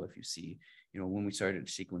mutational. So if you see, you know, when we started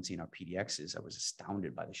sequencing our PDXs, I was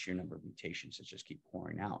astounded by the sheer number of mutations that just keep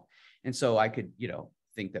pouring out. And so I could, you know,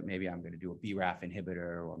 think that maybe I'm going to do a BRAF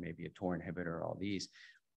inhibitor or maybe a TOR inhibitor, all these,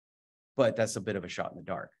 but that's a bit of a shot in the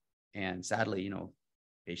dark. And sadly, you know,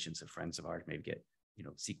 patients of friends of ours maybe get, you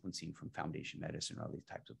know, sequencing from Foundation Medicine or all these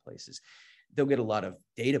types of places. They'll get a lot of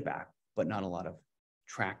data back, but not a lot of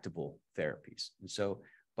tractable therapies. And so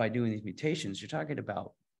by doing these mutations, you're talking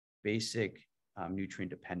about basic nutrient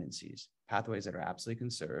dependencies, pathways that are absolutely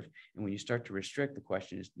conserved. And when you start to restrict, the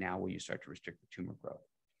question is now will you start to restrict the tumor growth?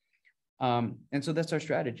 And so that's our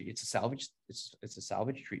strategy. It's a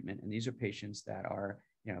salvage treatment. And these are patients that are,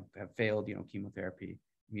 have failed, chemotherapy,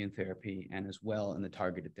 immune therapy, and as well in the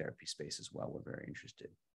targeted therapy space as well. We're very interested.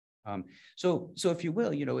 So if you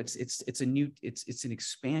will, it's an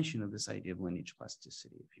expansion of this idea of lineage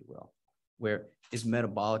plasticity, if you will, where is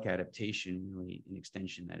metabolic adaptation really an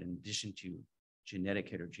extension that in addition to genetic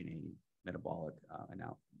heterogeneity, metabolic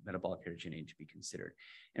heterogeneity to be considered.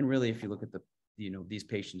 And really, if you look at these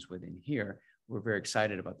patients within here, we're very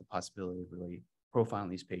excited about the possibility of really profiling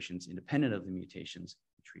these patients independent of the mutations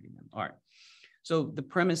and treating them. All right. So the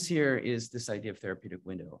premise here is this idea of therapeutic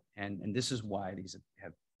window. And this is why these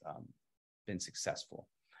have been successful,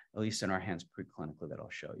 at least in our hands preclinically, that I'll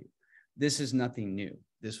show you. This is nothing new.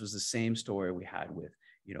 This was the same story we had with,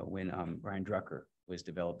 when Brian Drucker was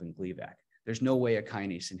developing Gleevec. There's no way a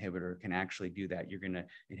kinase inhibitor can actually do that. You're going to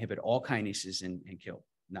inhibit all kinases and kill,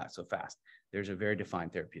 not so fast. There's a very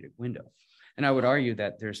defined therapeutic window. And I would argue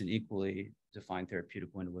that there's an equally defined therapeutic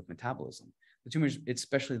window with metabolism. The tumors,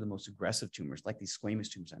 especially the most aggressive tumors, like these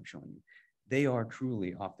squamous tumors I'm showing you, they are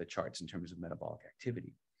truly off the charts in terms of metabolic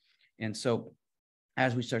activity. And so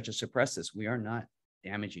as we start to suppress this, we are not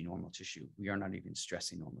damaging normal tissue. We are not even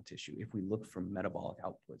stressing normal tissue. If we look for metabolic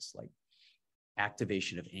outputs like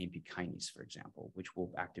activation of AMP kinase, for example, which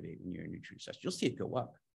will activate when you're in nutrient stress, you'll see it go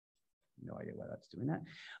up. No idea why that's doing that.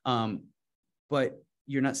 But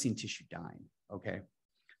you're not seeing tissue dying, okay?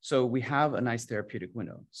 So we have a nice therapeutic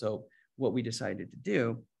window. So what we decided to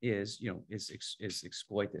do is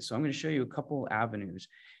exploit this. So I'm going to show you a couple avenues.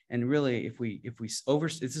 And really, this is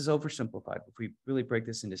oversimplified. If we really break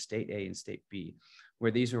this into state A and state B,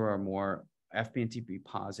 where these are our more FBNTB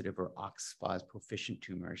positive or OXPHOS proficient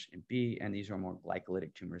tumors in B, and these are more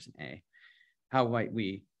glycolytic tumors in A. How might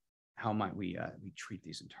we treat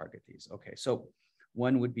these and target these? Okay, so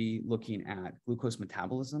one would be looking at glucose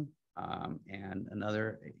metabolism, and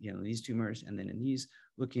another, these tumors, and then in these,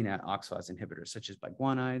 looking at OXPHOS inhibitors such as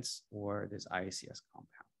biguanides or this IACS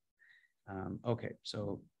compound. Okay,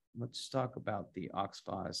 so let's talk about the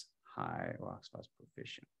OXPHOS high or OXPHOS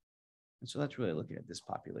proficient. And so that's really looking at this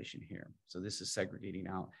population here. So this is segregating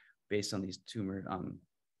out based on these tumor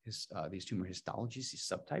histologies,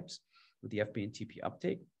 these subtypes with the FBNTP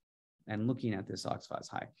uptake, and looking at this OXPHOS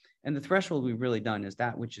high. And the threshold we've really done is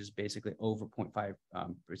that which is basically over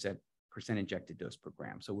 0.5% injected dose per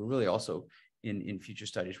gram. So we're really also in future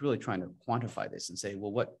studies really trying to quantify this and say,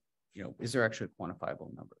 well, what, is there actually a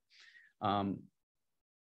quantifiable number?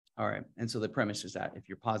 All right, and so the premise is that if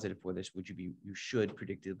you're positive for this, you should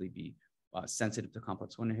predictably be sensitive to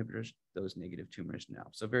complex 1 inhibitors, those negative tumors, no.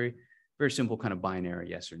 So very, very simple kind of binary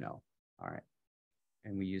yes or no. All right,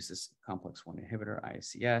 and we use this complex 1 inhibitor,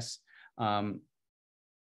 IACS.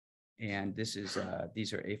 And this is,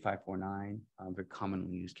 these are A549, very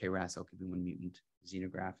commonly used KRAS LKB1 mutant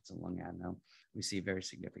xenograft. It's a lung adeno. We see very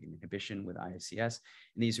significant inhibition with IACS.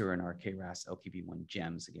 And these are in our KRAS LKB1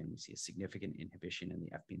 GEMs. Again, we see a significant inhibition in the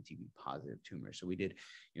FBNTB positive tumor. So we did,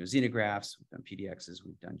 xenografts, we've done PDXs,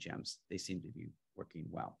 we've done GEMs. They seem to be working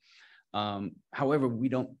well. However, we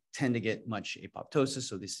don't tend to get much apoptosis,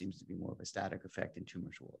 so this seems to be more of a static effect, and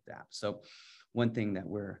tumors will adapt. So one thing that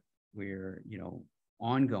we're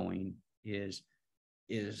ongoing is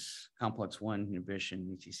complex 1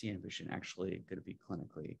 inhibition, ETC inhibition actually going to be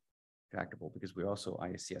clinically tractable, because we also,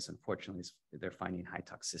 IACS, unfortunately, they're finding high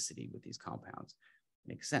toxicity with these compounds.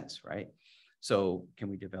 Makes sense, right? So can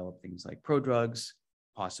we develop things like prodrugs?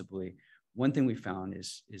 Possibly. One thing we found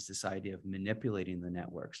is this idea of manipulating the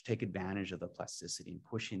networks, take advantage of the plasticity and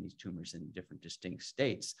pushing these tumors in different distinct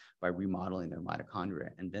states by remodeling their mitochondria,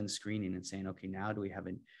 and then screening and saying, okay, now do we have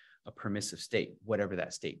a permissive state, whatever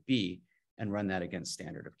that state be, and run that against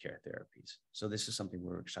standard of care therapies. So this is something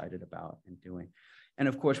we're excited about and doing. And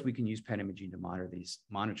of course, we can use PET imaging to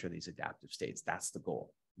monitor these adaptive states. That's the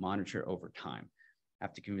goal, monitor over time.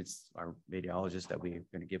 Have to convince our radiologists that we're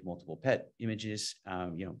going to give multiple PET images,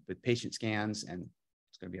 with patient scans, and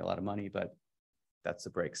it's going to be a lot of money, but that's the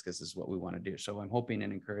breaks, because this is what we want to do. So I'm hoping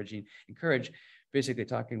and encourage basically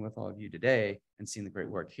talking with all of you today and seeing the great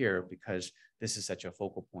work here, because this is such a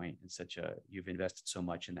focal point and you've invested so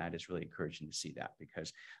much in that. It's really encouraging to see that,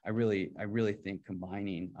 because I really think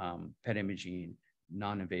combining PET imaging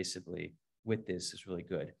non-invasively with this is really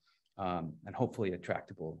good, and hopefully a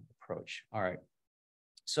tractable approach. All right.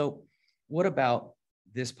 So what about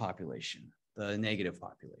this population, the negative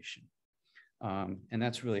population? And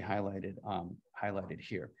that's really highlighted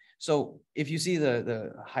here. So if you see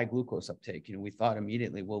the high glucose uptake, we thought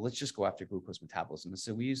immediately, well, let's just go after glucose metabolism. And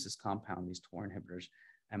so we use this compound, these TOR inhibitors,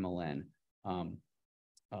 MLN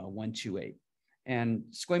 128. And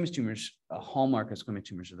squamous tumors, a hallmark of squamous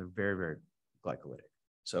tumors are they're very, very glycolytic.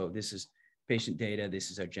 So this is patient data, this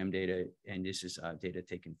is our GEM data, and this is data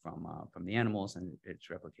taken from the animals, and it's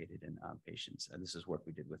replicated in patients. This is work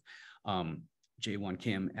we did with Jae-Won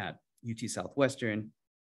Kim at UT Southwestern,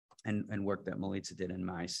 and work that Melitza did in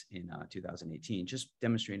mice in 2018, just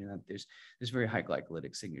demonstrating that there's this very high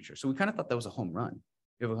glycolytic signature. So we kind of thought that was a home run.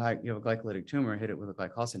 You have a glycolytic tumor, hit it with a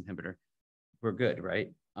glycolysis inhibitor, we're good,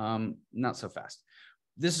 right? Not so fast.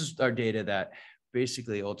 This is our data that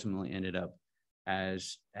basically ultimately ended up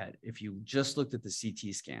if you just looked at the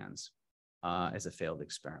CT scans as a failed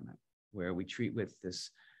experiment, where we treat with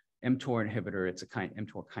this mTOR inhibitor, it's a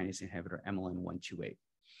mTOR kinase inhibitor, MLN128.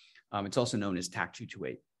 It's also known as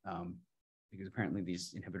TAC228 because apparently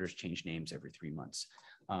these inhibitors change names every 3 months.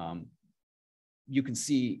 You can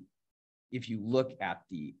see if you look at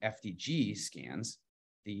the FDG scans,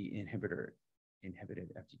 the inhibitor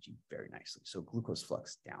inhibited FDG very nicely. So glucose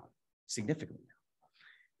flux down significantly.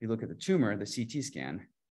 If you look at the tumor, the CT scan,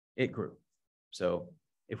 it grew. So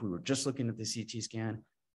if we were just looking at the CT scan,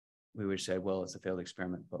 we would say, well, it's a failed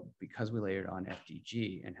experiment. But because we layered on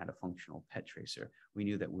FDG and had a functional PET tracer, we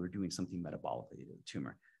knew that we were doing something metabolically to the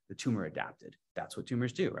tumor. The tumor adapted. That's what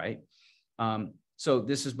tumors do, right? So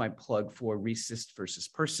this is my plug for RECIST versus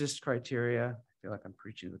PERSIST criteria. I feel like I'm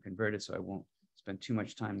preaching to the converted, so I won't spend too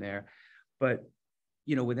much time there. But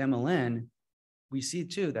with MLN, we see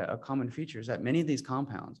too that a common feature is that many of these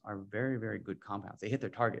compounds are very, very good compounds. They hit their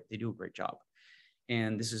target. They do a great job.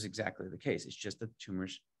 And this is exactly the case. It's just that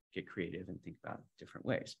tumors get creative and think about different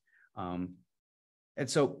ways. And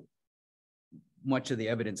so much of the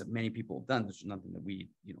evidence that many people have done, there's nothing that we,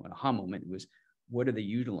 an aha moment was, what are they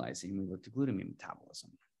utilizing? We looked at glutamine metabolism.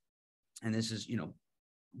 And this is,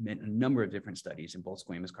 a number of different studies in both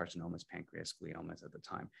squamous carcinomas, pancreas, gliomas at the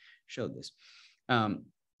time showed this.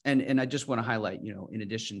 And I just want to highlight, in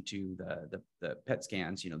addition to the PET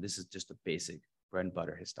scans, this is just a basic bread and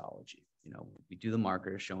butter histology. We do the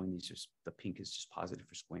markers showing the pink is just positive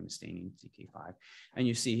for squamous staining, CK5. And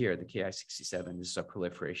you see here, the Ki67, this is a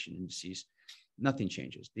proliferation indices. Nothing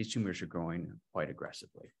changes. These tumors are growing quite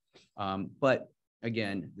aggressively. But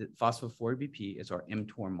again, the phospho-4BP is our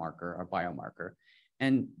mTOR marker, our biomarker,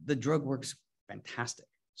 and the drug works fantastic.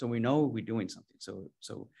 So we know we're doing something.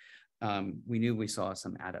 So we knew we saw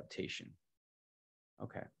some adaptation.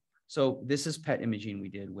 Okay, so this is PET imaging we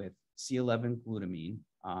did with C11 glutamine,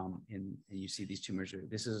 and you see these tumors.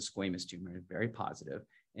 This is a squamous tumor, very positive,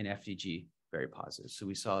 and FDG, very positive. So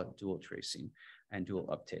we saw dual tracing and dual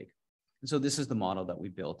uptake. And so this is the model that we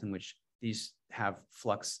built in which these have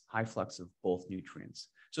high flux of both nutrients.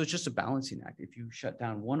 So it's just a balancing act. If you shut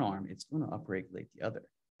down one arm, it's going to upregulate the other.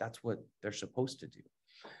 That's what they're supposed to do.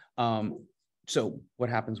 So what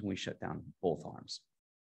happens when we shut down both arms?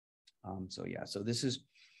 So this is,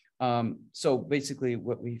 so basically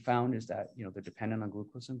what we found is that, they're dependent on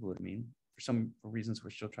glucose and glutamine. For some reasons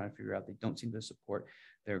we're still trying to figure out, they don't seem to support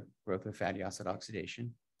their growth of fatty acid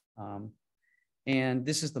oxidation. And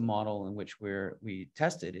this is the model in which we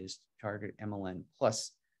tested is target MLN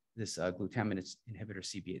plus this glutaminase inhibitor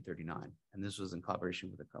CB839. And this was in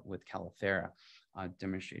collaboration with Calithera,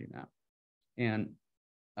 demonstrating that. And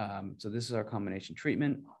so this is our combination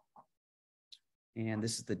treatment. And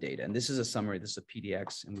this is the data. And this is a summary. This is a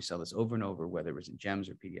PDX. And we saw this over and over, whether it was in GEMs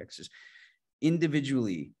or PDXs.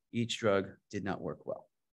 Individually, each drug did not work well.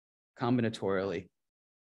 Combinatorially,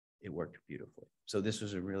 it worked beautifully. So this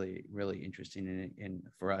was a really, really interesting in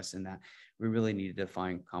for us in that we really needed to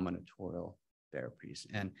find combinatorial therapies.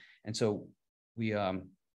 And so we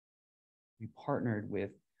partnered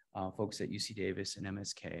with folks at UC Davis and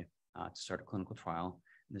MSK to start a clinical trial.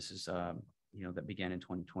 And this is that began in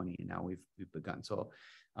 2020, and now we've begun. So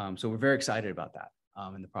we're very excited about that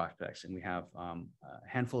and the prospects. And we have a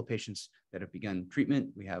handful of patients that have begun treatment.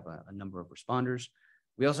 We have a number of responders.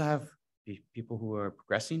 We also have people who are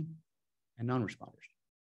progressing and non-responders.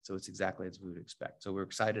 So it's exactly as we would expect. So we're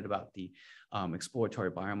excited about the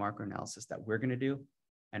exploratory biomarker analysis that we're going to do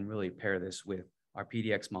and really pair this with our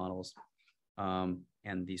PDX models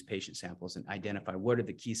and these patient samples and identify what are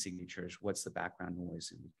the key signatures, what's the background noise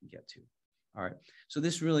that we can get to. All right, so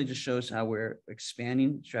this really just shows how we're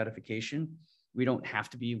expanding stratification. We don't have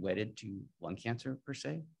to be wedded to lung cancer per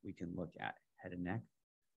se. We can look at head and neck.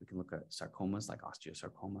 We can look at sarcomas like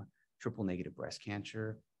osteosarcoma, triple negative breast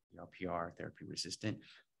cancer, PR, therapy resistant,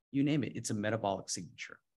 you name it. It's a metabolic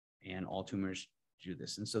signature, and all tumors to do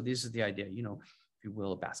this. And so this is the idea, you know, if you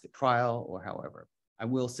will, a basket trial or however. I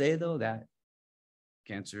will say though that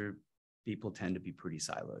cancer people tend to be pretty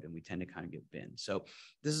siloed and we tend to kind of get binned. So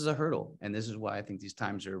this is a hurdle. And this is why I think these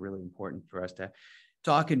times are really important for us to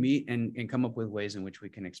talk and meet and come up with ways in which we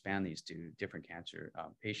can expand these to different cancer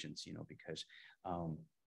patients, you know, because,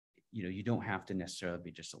 you know, you don't have to necessarily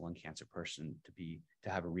be just a lung cancer person to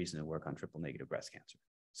have a reason to work on triple negative breast cancer.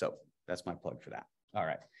 So that's my plug for that. All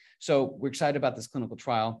right. So we're excited about this clinical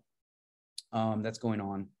trial that's going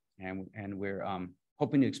on, and we're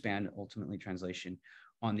hoping to expand ultimately translation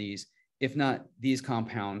on these, if not these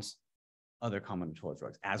compounds, other combinatorial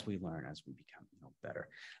drugs as we learn, as we become, you know, better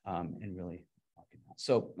and really.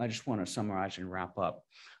 So I just want to summarize and wrap up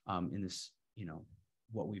in this, you know,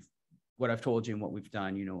 what I've told you and what we've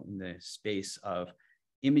done, you know, in the space of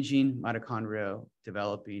imaging mitochondria,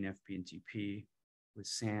 developing FP&TP with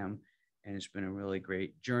Sam, and it's been a really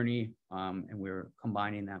great journey. And we're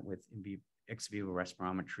combining that with ex vivo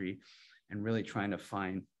respirometry and really trying to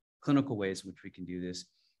find clinical ways in which we can do this.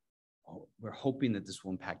 We're hoping that this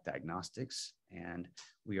will impact diagnostics, and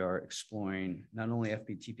we are exploring not only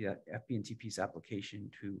FP&TP's application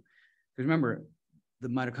to, because remember, the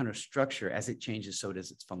mitochondrial structure, as it changes, so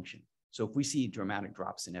does its function. So if we see dramatic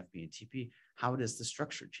drops in FP&TP, how does the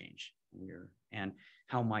structure change? And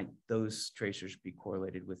how might those tracers be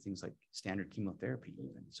correlated with things like standard chemotherapy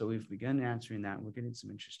even? So we've begun answering that, and we're getting some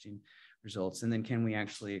interesting results. And then can we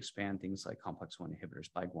actually expand things like complex 1 inhibitors,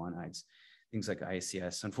 biguanides, things like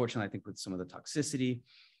ICS? Unfortunately, I think with some of the toxicity,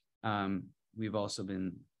 we've also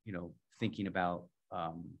been, you know, thinking about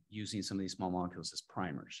using some of these small molecules as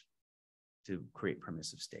primers to create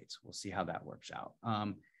permissive states. We'll see how that works out.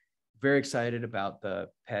 Very excited about the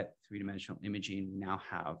PET three-dimensional imaging. We now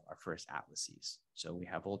have our first atlases. So we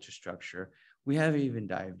have ultrastructure. We haven't even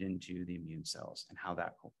dived into the immune cells and how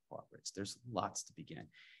that cooperates. There's lots to begin.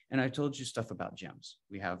 And I told you stuff about GEMS.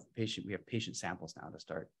 We have patient samples now to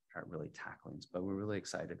start really tackling, but we're really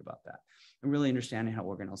excited about that. And really understanding how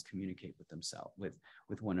organelles communicate with themselves,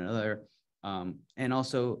 with one another, and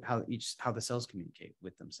also how the cells communicate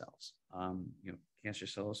with themselves. You know, cancer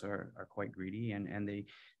cells are quite greedy, and they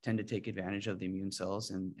tend to take advantage of the immune cells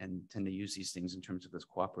and tend to use these things in terms of this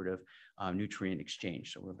cooperative nutrient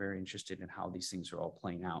exchange. So we're very interested in how these things are all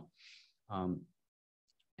playing out.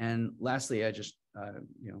 And lastly, I just,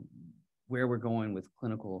 you know, where we're going with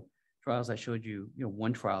clinical trials. I showed you, you know,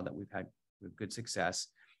 one trial that we've had with good success,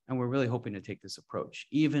 and we're really hoping to take this approach.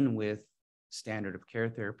 Even with standard of care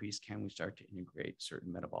therapies, can we start to integrate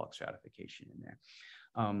certain metabolic stratification in there?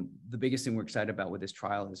 The biggest thing we're excited about with this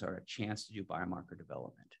trial is our chance to do biomarker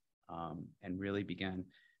development and really begin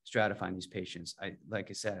stratifying these patients. Like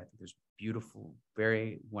I said, I think there's beautiful,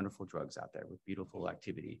 very wonderful drugs out there with beautiful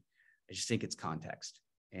activity. I just think it's context.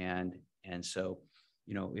 And so,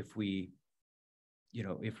 you know,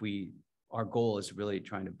 our goal is really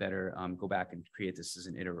trying to better go back and create this as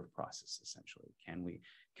an iterative process, essentially.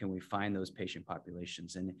 Can we find those patient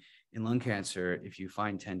populations? And in lung cancer, if you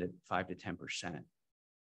find 5 to 10%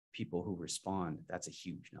 people who respond, that's a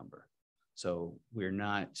huge number. So we're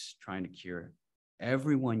not trying to cure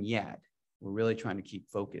everyone yet. We're really trying to keep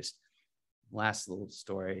focused. Last little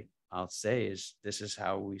story I'll say is this is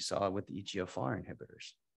how we saw with the EGFR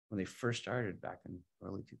inhibitors. When they first started back in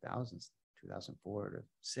early 2000s, 2004 to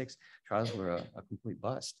 6, trials were a complete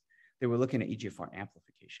bust. They were looking at EGFR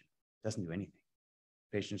amplification. Doesn't do anything.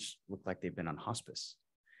 Patients look like they've been on hospice.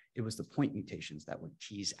 It was the point mutations that would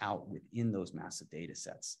tease out within those massive data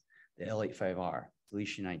sets, the L85R,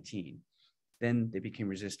 deletion 19. Then they became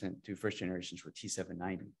resistant to first generations with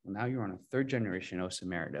T790. Well, now you're on a third generation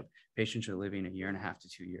osimertinib. Patients are living 1.5 to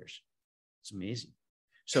 2 years. It's amazing.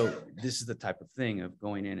 So this is the type of thing of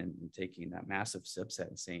going in and taking that massive subset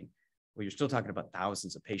and saying, well, you're still talking about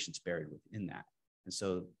thousands of patients buried within that. And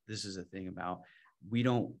so this is a thing about, we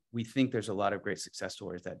think there's a lot of great success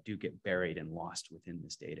stories that do get buried and lost within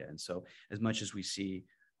this data. And so as much as we see,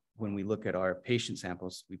 when we look at our patient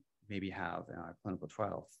samples, we maybe have in our clinical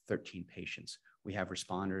trial 13 patients. We have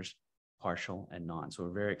responders, partial and non. So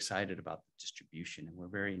we're very excited about the distribution, and we're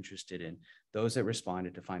very interested in those that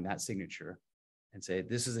responded to find that signature and say,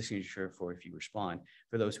 this is a signature for if you respond.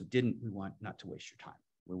 For those who didn't, we want not to waste your time.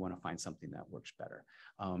 We want to find something that works better.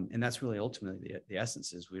 And that's really ultimately the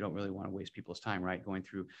essence is we don't really want to waste people's time, right? Going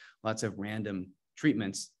through lots of random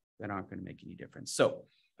treatments that aren't going to make any difference. So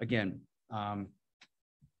again, the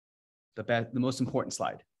most important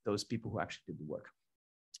slide, those people who actually did the work.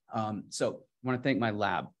 So I want to thank my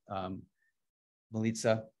lab,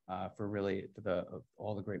 Melitza, for really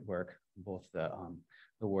all the great work, both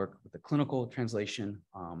the the work with the clinical translation,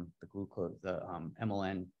 the glucose, the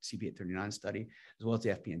MLN CB839 study, as well as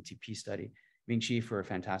the FPNTP study. Ming-Chi for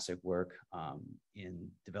fantastic work in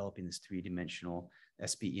developing this three-dimensional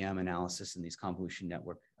SPEM analysis and these convolution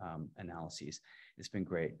network analyses. It's been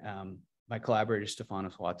great. My collaborator,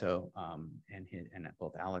 Stefanos Watto, and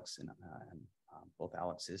both Alex and both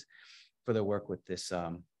Alex's for their work with this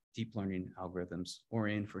deep learning algorithms,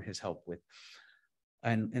 Orion for his help with,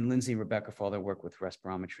 and Lindsay and Rebecca for all their work with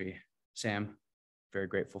respirometry. Sam, very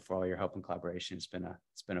grateful for all your help and collaboration. It's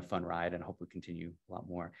been a fun ride, and I hope we continue a lot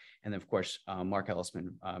more. And then of course, Mark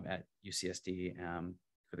Ellisman at UCSD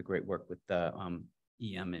for the great work with the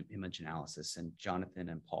EM and image analysis, and Jonathan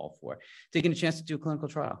and Paul for taking a chance to do a clinical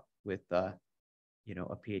trial with a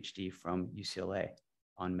PhD from UCLA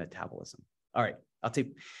on metabolism. All right,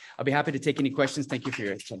 I'll be happy to take any questions. Thank you for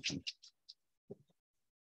your attention.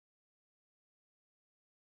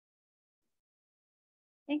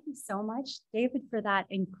 Thank you so much, David, for that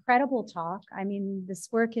incredible talk. I mean, this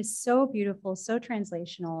work is so beautiful, so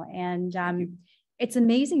translational, and it's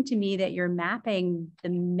amazing to me that you're mapping the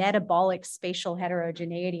metabolic spatial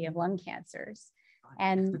heterogeneity of lung cancers.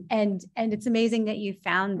 And it's amazing that you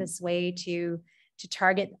found this way to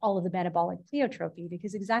target all of the metabolic pleiotropy,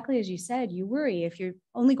 because exactly as you said, you worry if you're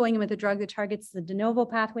only going in with a drug that targets the de novo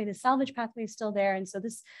pathway, the salvage pathway is still there. And so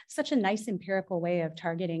this is such a nice empirical way of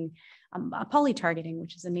targeting, poly-targeting,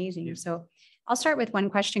 which is amazing. Yeah. So I'll start with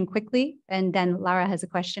one question quickly, and then Lara has a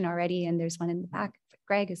question already, and there's one in the back,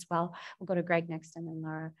 Greg as well. We'll go to Greg next and then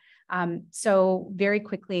Lara. So very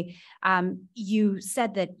quickly, you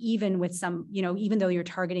said that even with some, even though you're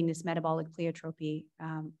targeting this metabolic pleiotropy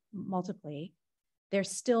multiply, there's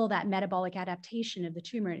still that metabolic adaptation of the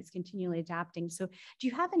tumor, and it's continually adapting. So do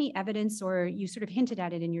you have any evidence, or you sort of hinted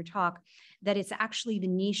at it in your talk, that it's actually the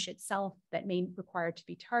niche itself that may require to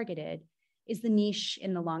be targeted? Is the niche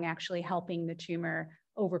in the lung actually helping the tumor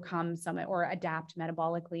overcome some or adapt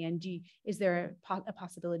metabolically? And is there a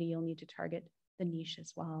possibility you'll need to target the niche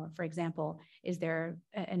as well? For example, is there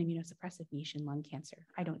an immunosuppressive niche in lung cancer?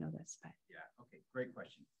 I don't know this, but. Yeah, okay, great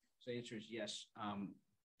question. So the answer is yes.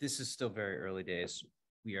 This is still very early days.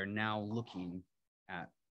 We are now looking at,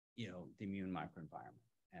 the immune microenvironment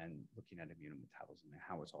and looking at immune metabolism and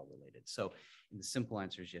how it's all related. So the simple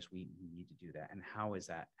answer is yes, we need to do that. And how is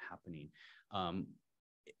that happening?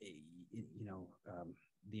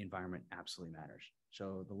 The environment absolutely matters.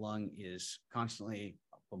 So the lung is constantly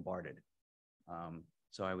bombarded.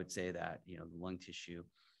 So I would say that, the lung tissue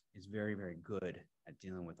is very, very good at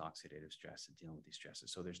dealing with oxidative stress and dealing with these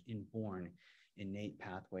stresses. So there's innate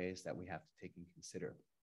pathways that we have to take and consider.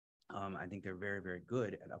 I think they're very, very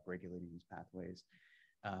good at upregulating these pathways.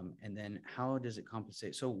 And then how does it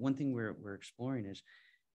compensate? So one thing we're exploring is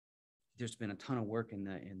there's been a ton of work in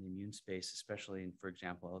the immune space, especially in, for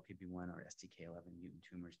example, LPB1 or STK11 mutant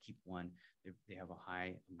tumors. KEAP1, they have a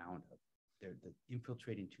high amount of the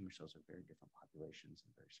infiltrating tumor cells are very different populations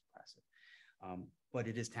and very suppressive. But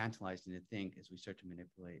it is tantalizing to think, as we start to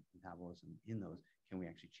manipulate metabolism in those, can we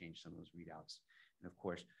actually change some of those readouts? And of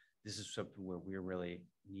course, this is something where we're really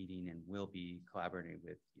needing and will be collaborating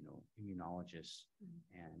with, immunologists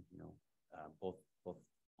and, both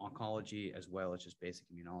oncology as well as just basic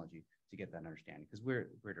immunology to get that understanding, because we're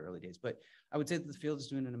at early days. But I would say that the field is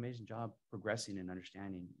doing an amazing job progressing and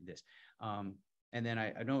understanding this. And then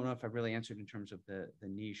I don't know if I really answered in terms of the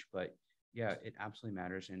niche, but yeah, it absolutely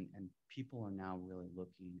matters. And people are now really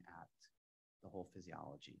looking at the whole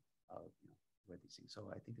physiology of, where these things. So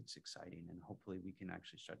I think it's exciting, and hopefully we can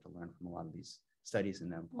actually start to learn from a lot of these studies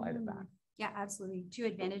and then apply them back. Yeah, absolutely. Two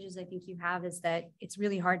advantages I think you have is that it's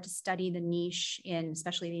really hard to study the niche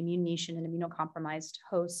especially the immune niche in an immunocompromised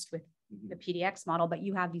host with the PDX model, but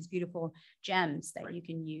you have these beautiful gems that you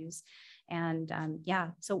can use. And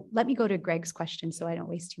so let me go to Greg's question so I don't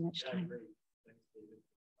waste too much time. Great. Thanks, David.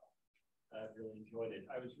 I really enjoyed it.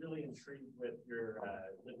 I was really intrigued with your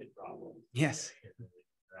lipid problem. Yes.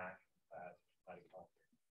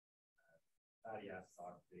 Fatty acid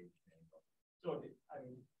oxidation angle. So,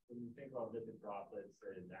 when you think about lipid droplets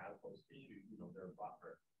in adipose tissue, they're a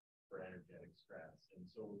buffer for energetic stress. And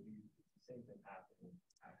so it's the same thing happening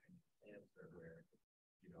in cancer, where,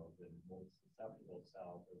 the most susceptible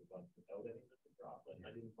cells are the ones without any lipid droplet.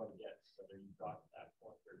 I didn't quite get whether you got to that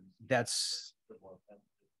point where you see that's the more sensitive.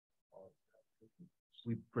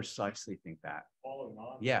 We precisely think that. Following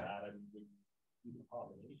on yeah. to that, when you do the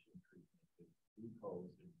combination treatment with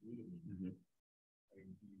glucose and glutamine,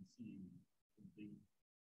 do you see complete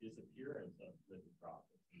disappearance of lipid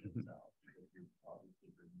droplets in the cells because you're obviously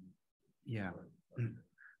reducing? Yeah.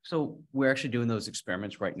 So we're actually doing those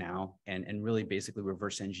experiments right now, and really basically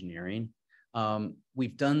reverse engineering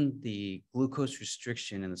We've done the glucose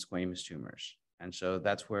restriction in the squamous tumors. And so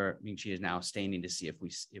that's where Ming-Chi is now staining to see if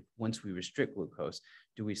once we restrict glucose,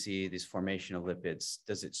 do we see this formation of lipids?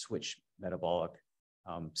 Does it switch metabolic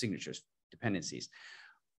signatures, dependencies?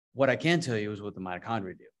 What I can tell you is what the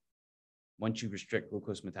mitochondria do. Once you restrict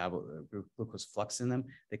glucose flux in them,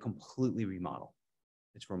 they completely remodel.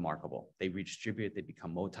 It's remarkable. They redistribute, they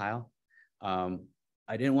become motile.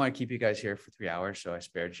 I didn't want to keep you guys here for 3 hours, so I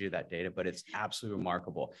spared you that data, but it's absolutely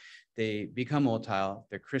remarkable. They become motile,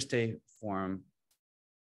 their cristae form,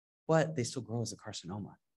 but they still grow as a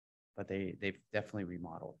carcinoma, but they've definitely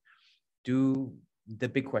remodeled. The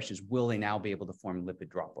big question is, will they now be able to form lipid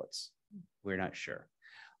droplets? We're not sure.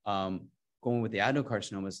 Going with the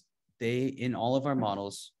adenocarcinomas, in all of our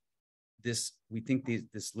models, we think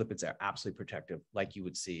these lipids are absolutely protective, like you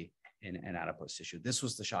would see in adipose tissue. This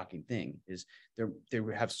was the shocking thing, is they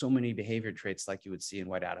have so many behavior traits like you would see in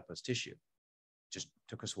white adipose tissue. Just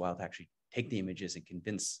took us a while to actually take the images and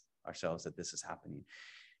convince ourselves that this is happening.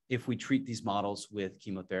 If we treat these models with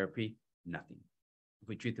chemotherapy, nothing. If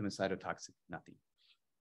we treat them with cytotoxic, nothing.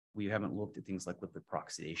 We haven't looked at things like lipid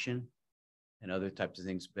peroxidation and other types of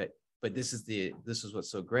things, but this is what's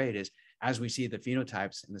so great, is as we see the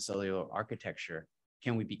phenotypes in the cellular architecture,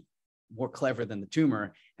 can we be more clever than the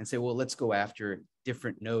tumor and say, well, let's go after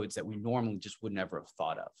different nodes that we normally just would never have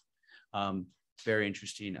thought of. Very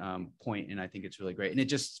interesting point, and I think it's really great. And it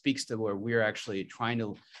just speaks to where we're actually trying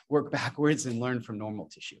to work backwards and learn from normal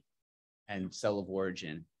tissue and cell of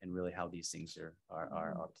origin, and really how these things are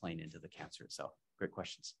playing into the cancer itself. Great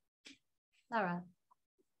questions. Laura.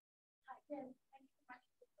 Yes, thank you so much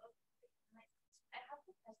for those. I have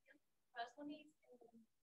two questions. First one is,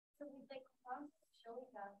 so with the compounds showing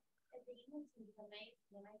that additional to the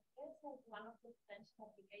amazing, and I guess that one of the potential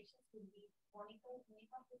applications would be monitoring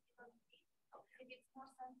clinical feasibility. If it's more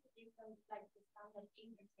sensitive than like the standard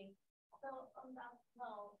indexing. So on that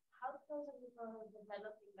note, how close are you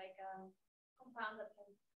developing like a compound that can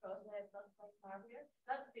cross the blood-brain barrier?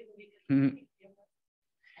 That's the big difference.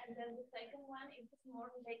 And then the second one is more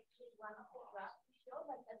related to one of the graphs we show,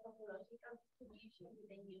 like a topological distribution with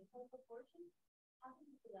a uniform proportion. How do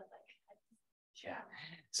you do that? Like, yeah.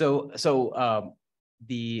 So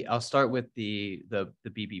I'll start with the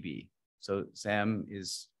BBB. So Sam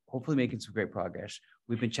is hopefully making some great progress.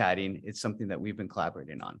 We've been chatting. It's something that we've been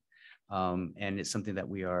collaborating on. And it's something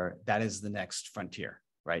that is the next frontier,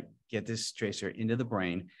 right? Get this tracer into the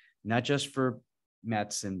brain, not just for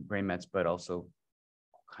mets and brain mets, but also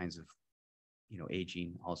all kinds of,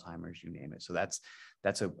 aging, Alzheimer's, you name it. So that's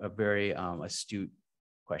a very astute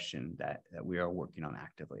question that we are working on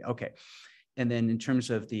actively. Okay. And then in terms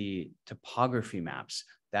of the topography maps,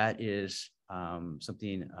 that is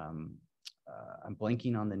something, I'm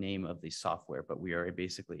blanking on the name of the software, but we are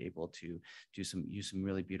basically able to use some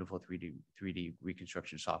really beautiful 3D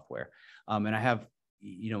reconstruction software. And I have,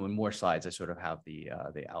 in more slides, I sort of have the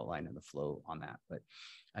outline and the flow on that.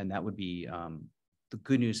 And that would be, the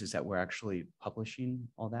good news is that we're actually publishing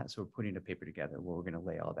all that. So we're putting a paper together where we're going to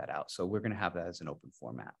lay all that out. So we're going to have that as an open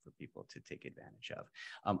format for people to take advantage of.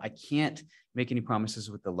 I can't make any promises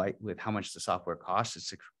with how much the software costs.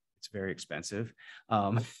 It's very expensive.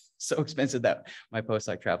 So expensive that my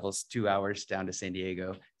postdoc travels 2 hours down to San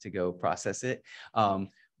Diego to go process it.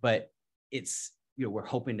 But it's, we're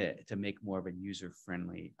hoping to make more of a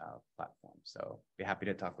user-friendly platform. So be happy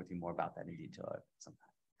to talk with you more about that in detail sometime.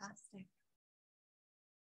 Fantastic.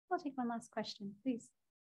 We'll take one last question, please.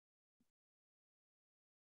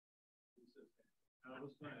 I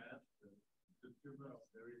was going to ask, the tumor are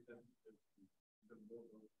very sensitive to the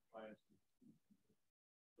mobile bias.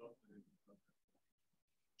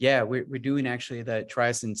 Yeah, we're doing actually the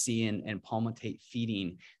triacin C and palmitate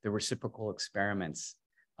feeding, the reciprocal experiments,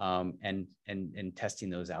 and testing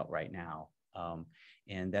those out right now.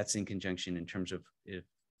 And that's in conjunction in terms of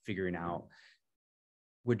figuring out.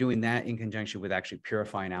 We're doing that in conjunction with actually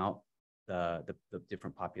purifying out the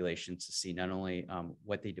different populations to see not only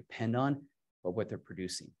what they depend on, but what they're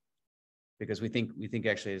producing. Because we think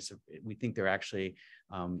they're actually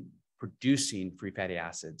producing free fatty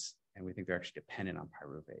acids, and we think they're actually dependent on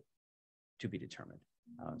pyruvate, to be determined.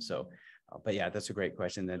 But yeah, that's a great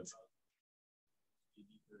question. That's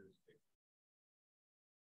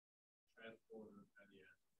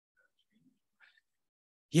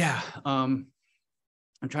yeah.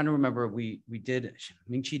 I'm trying to remember.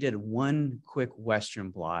 Ming-Chi did one quick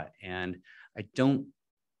Western blot, and I'm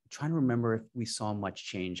trying to remember if we saw much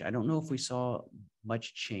change. I don't know if we saw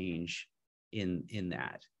much change in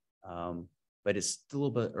that. But it's still a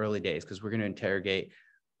little bit early days because we're going to interrogate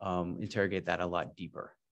that a lot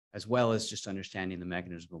deeper. as well as just understanding the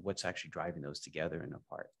mechanism of what's actually driving those together and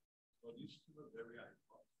apart.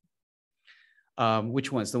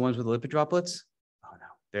 Which ones? The ones with lipid droplets? Oh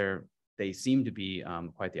no, they seem to be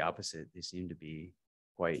quite the opposite. They seem to be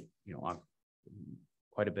quite,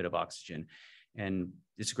 quite a bit of oxygen. And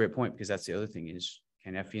it's a great point, because that's the other thing is,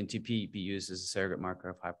 can FVNTP be used as a surrogate marker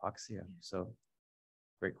of hypoxia? So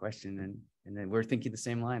great question. And then we're thinking the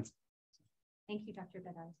same lines. Thank you, Dr.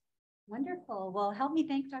 Bedard. Wonderful. Well, help me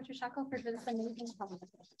thank Dr. Shackelford for this amazing talk.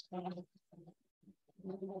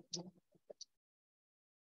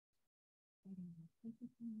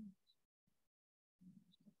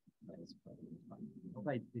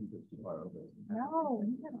 No,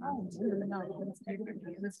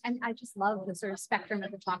 and I just love the sort of spectrum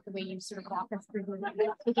of the talk, the way you sort of walk us through the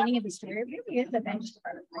beginning of the story. It really is the bench.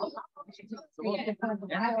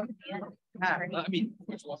 I mean,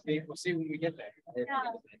 we'll see when we get there.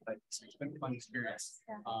 But it's been a fun experience.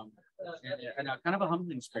 And kind of a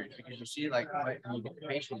humbling experience, because you see, like, when you get the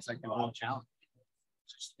patient, it's like the whole challenge.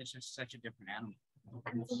 It's just such a different animal.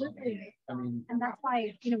 Absolutely. I mean, and that's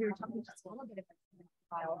why, we were talking just a little bit about the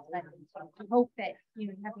trial, but I hope that,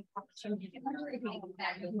 you have the opportunity to people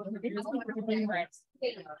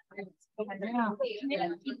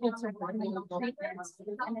to run the treatments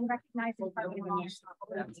and then recognizing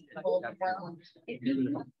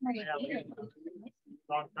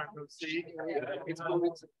Long time no see. it's cool.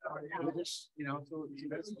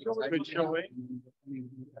 Good showing.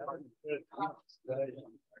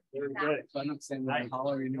 Very good. So I'm not saying that I'm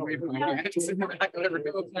hollering away from you. It's in the back of every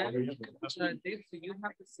little plan. Dave, so you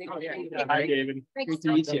have to say. Hi, David. Great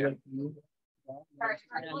to meet you.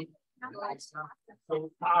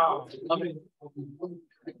 Well,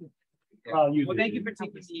 Thank you for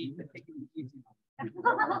taking the easy.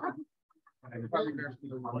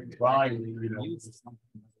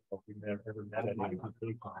 Well, we've never met anyone.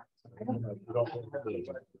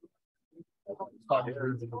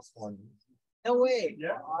 No way.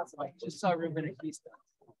 Yeah. Awesome. I just saw Ruben and Keystone.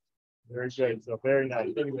 Very good. So very nice.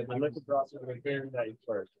 Anyway, the liquid drops are very nice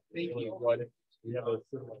first. Thank you. We have a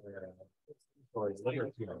similar story, liver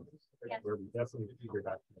tumors, where we definitely see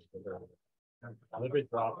reduction of the lipid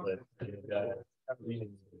droplets and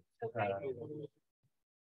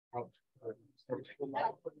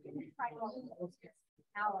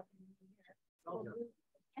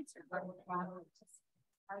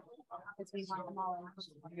because we want them all in.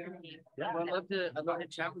 Yeah, well, I'd love to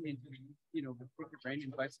chat with you, pick your brain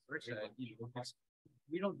and vice versa. Because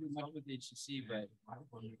we don't do much with HCC, but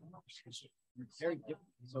it's very different.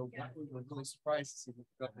 So we're really surprised to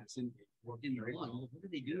see what's in the lung. What are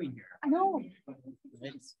they doing here? I know.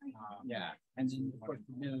 Right? Yeah, and then of course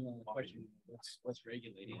the million dollar question: what's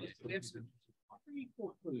regulating it? We have some pretty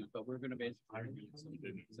cool clues, but we're going to basically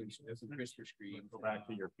some CRISPR screen. go back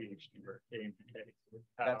to your PhD work, AMPK,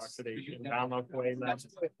 That's- oxidation, download That's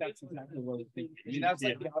exactly what I think. I mean, that's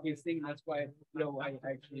like the obvious thing. That's why, I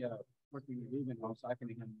actually working with Ruben, I was talking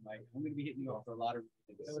to him, like, I'm going to be hitting you up for a lot of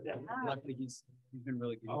things. Luckily, he's been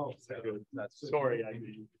really good. Oh, So good. that's Sorry, I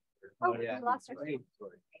did. Oh, yeah, we lost our great.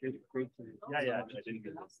 Great to Yeah, I didn't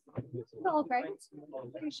get this. Oh, great.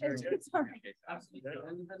 You should. Sorry.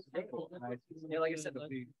 Yeah, like I said, it'll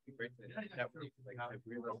be great to chat with you. Like, I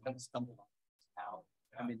really kind of stumbled on how,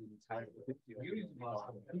 I mean, the entire 50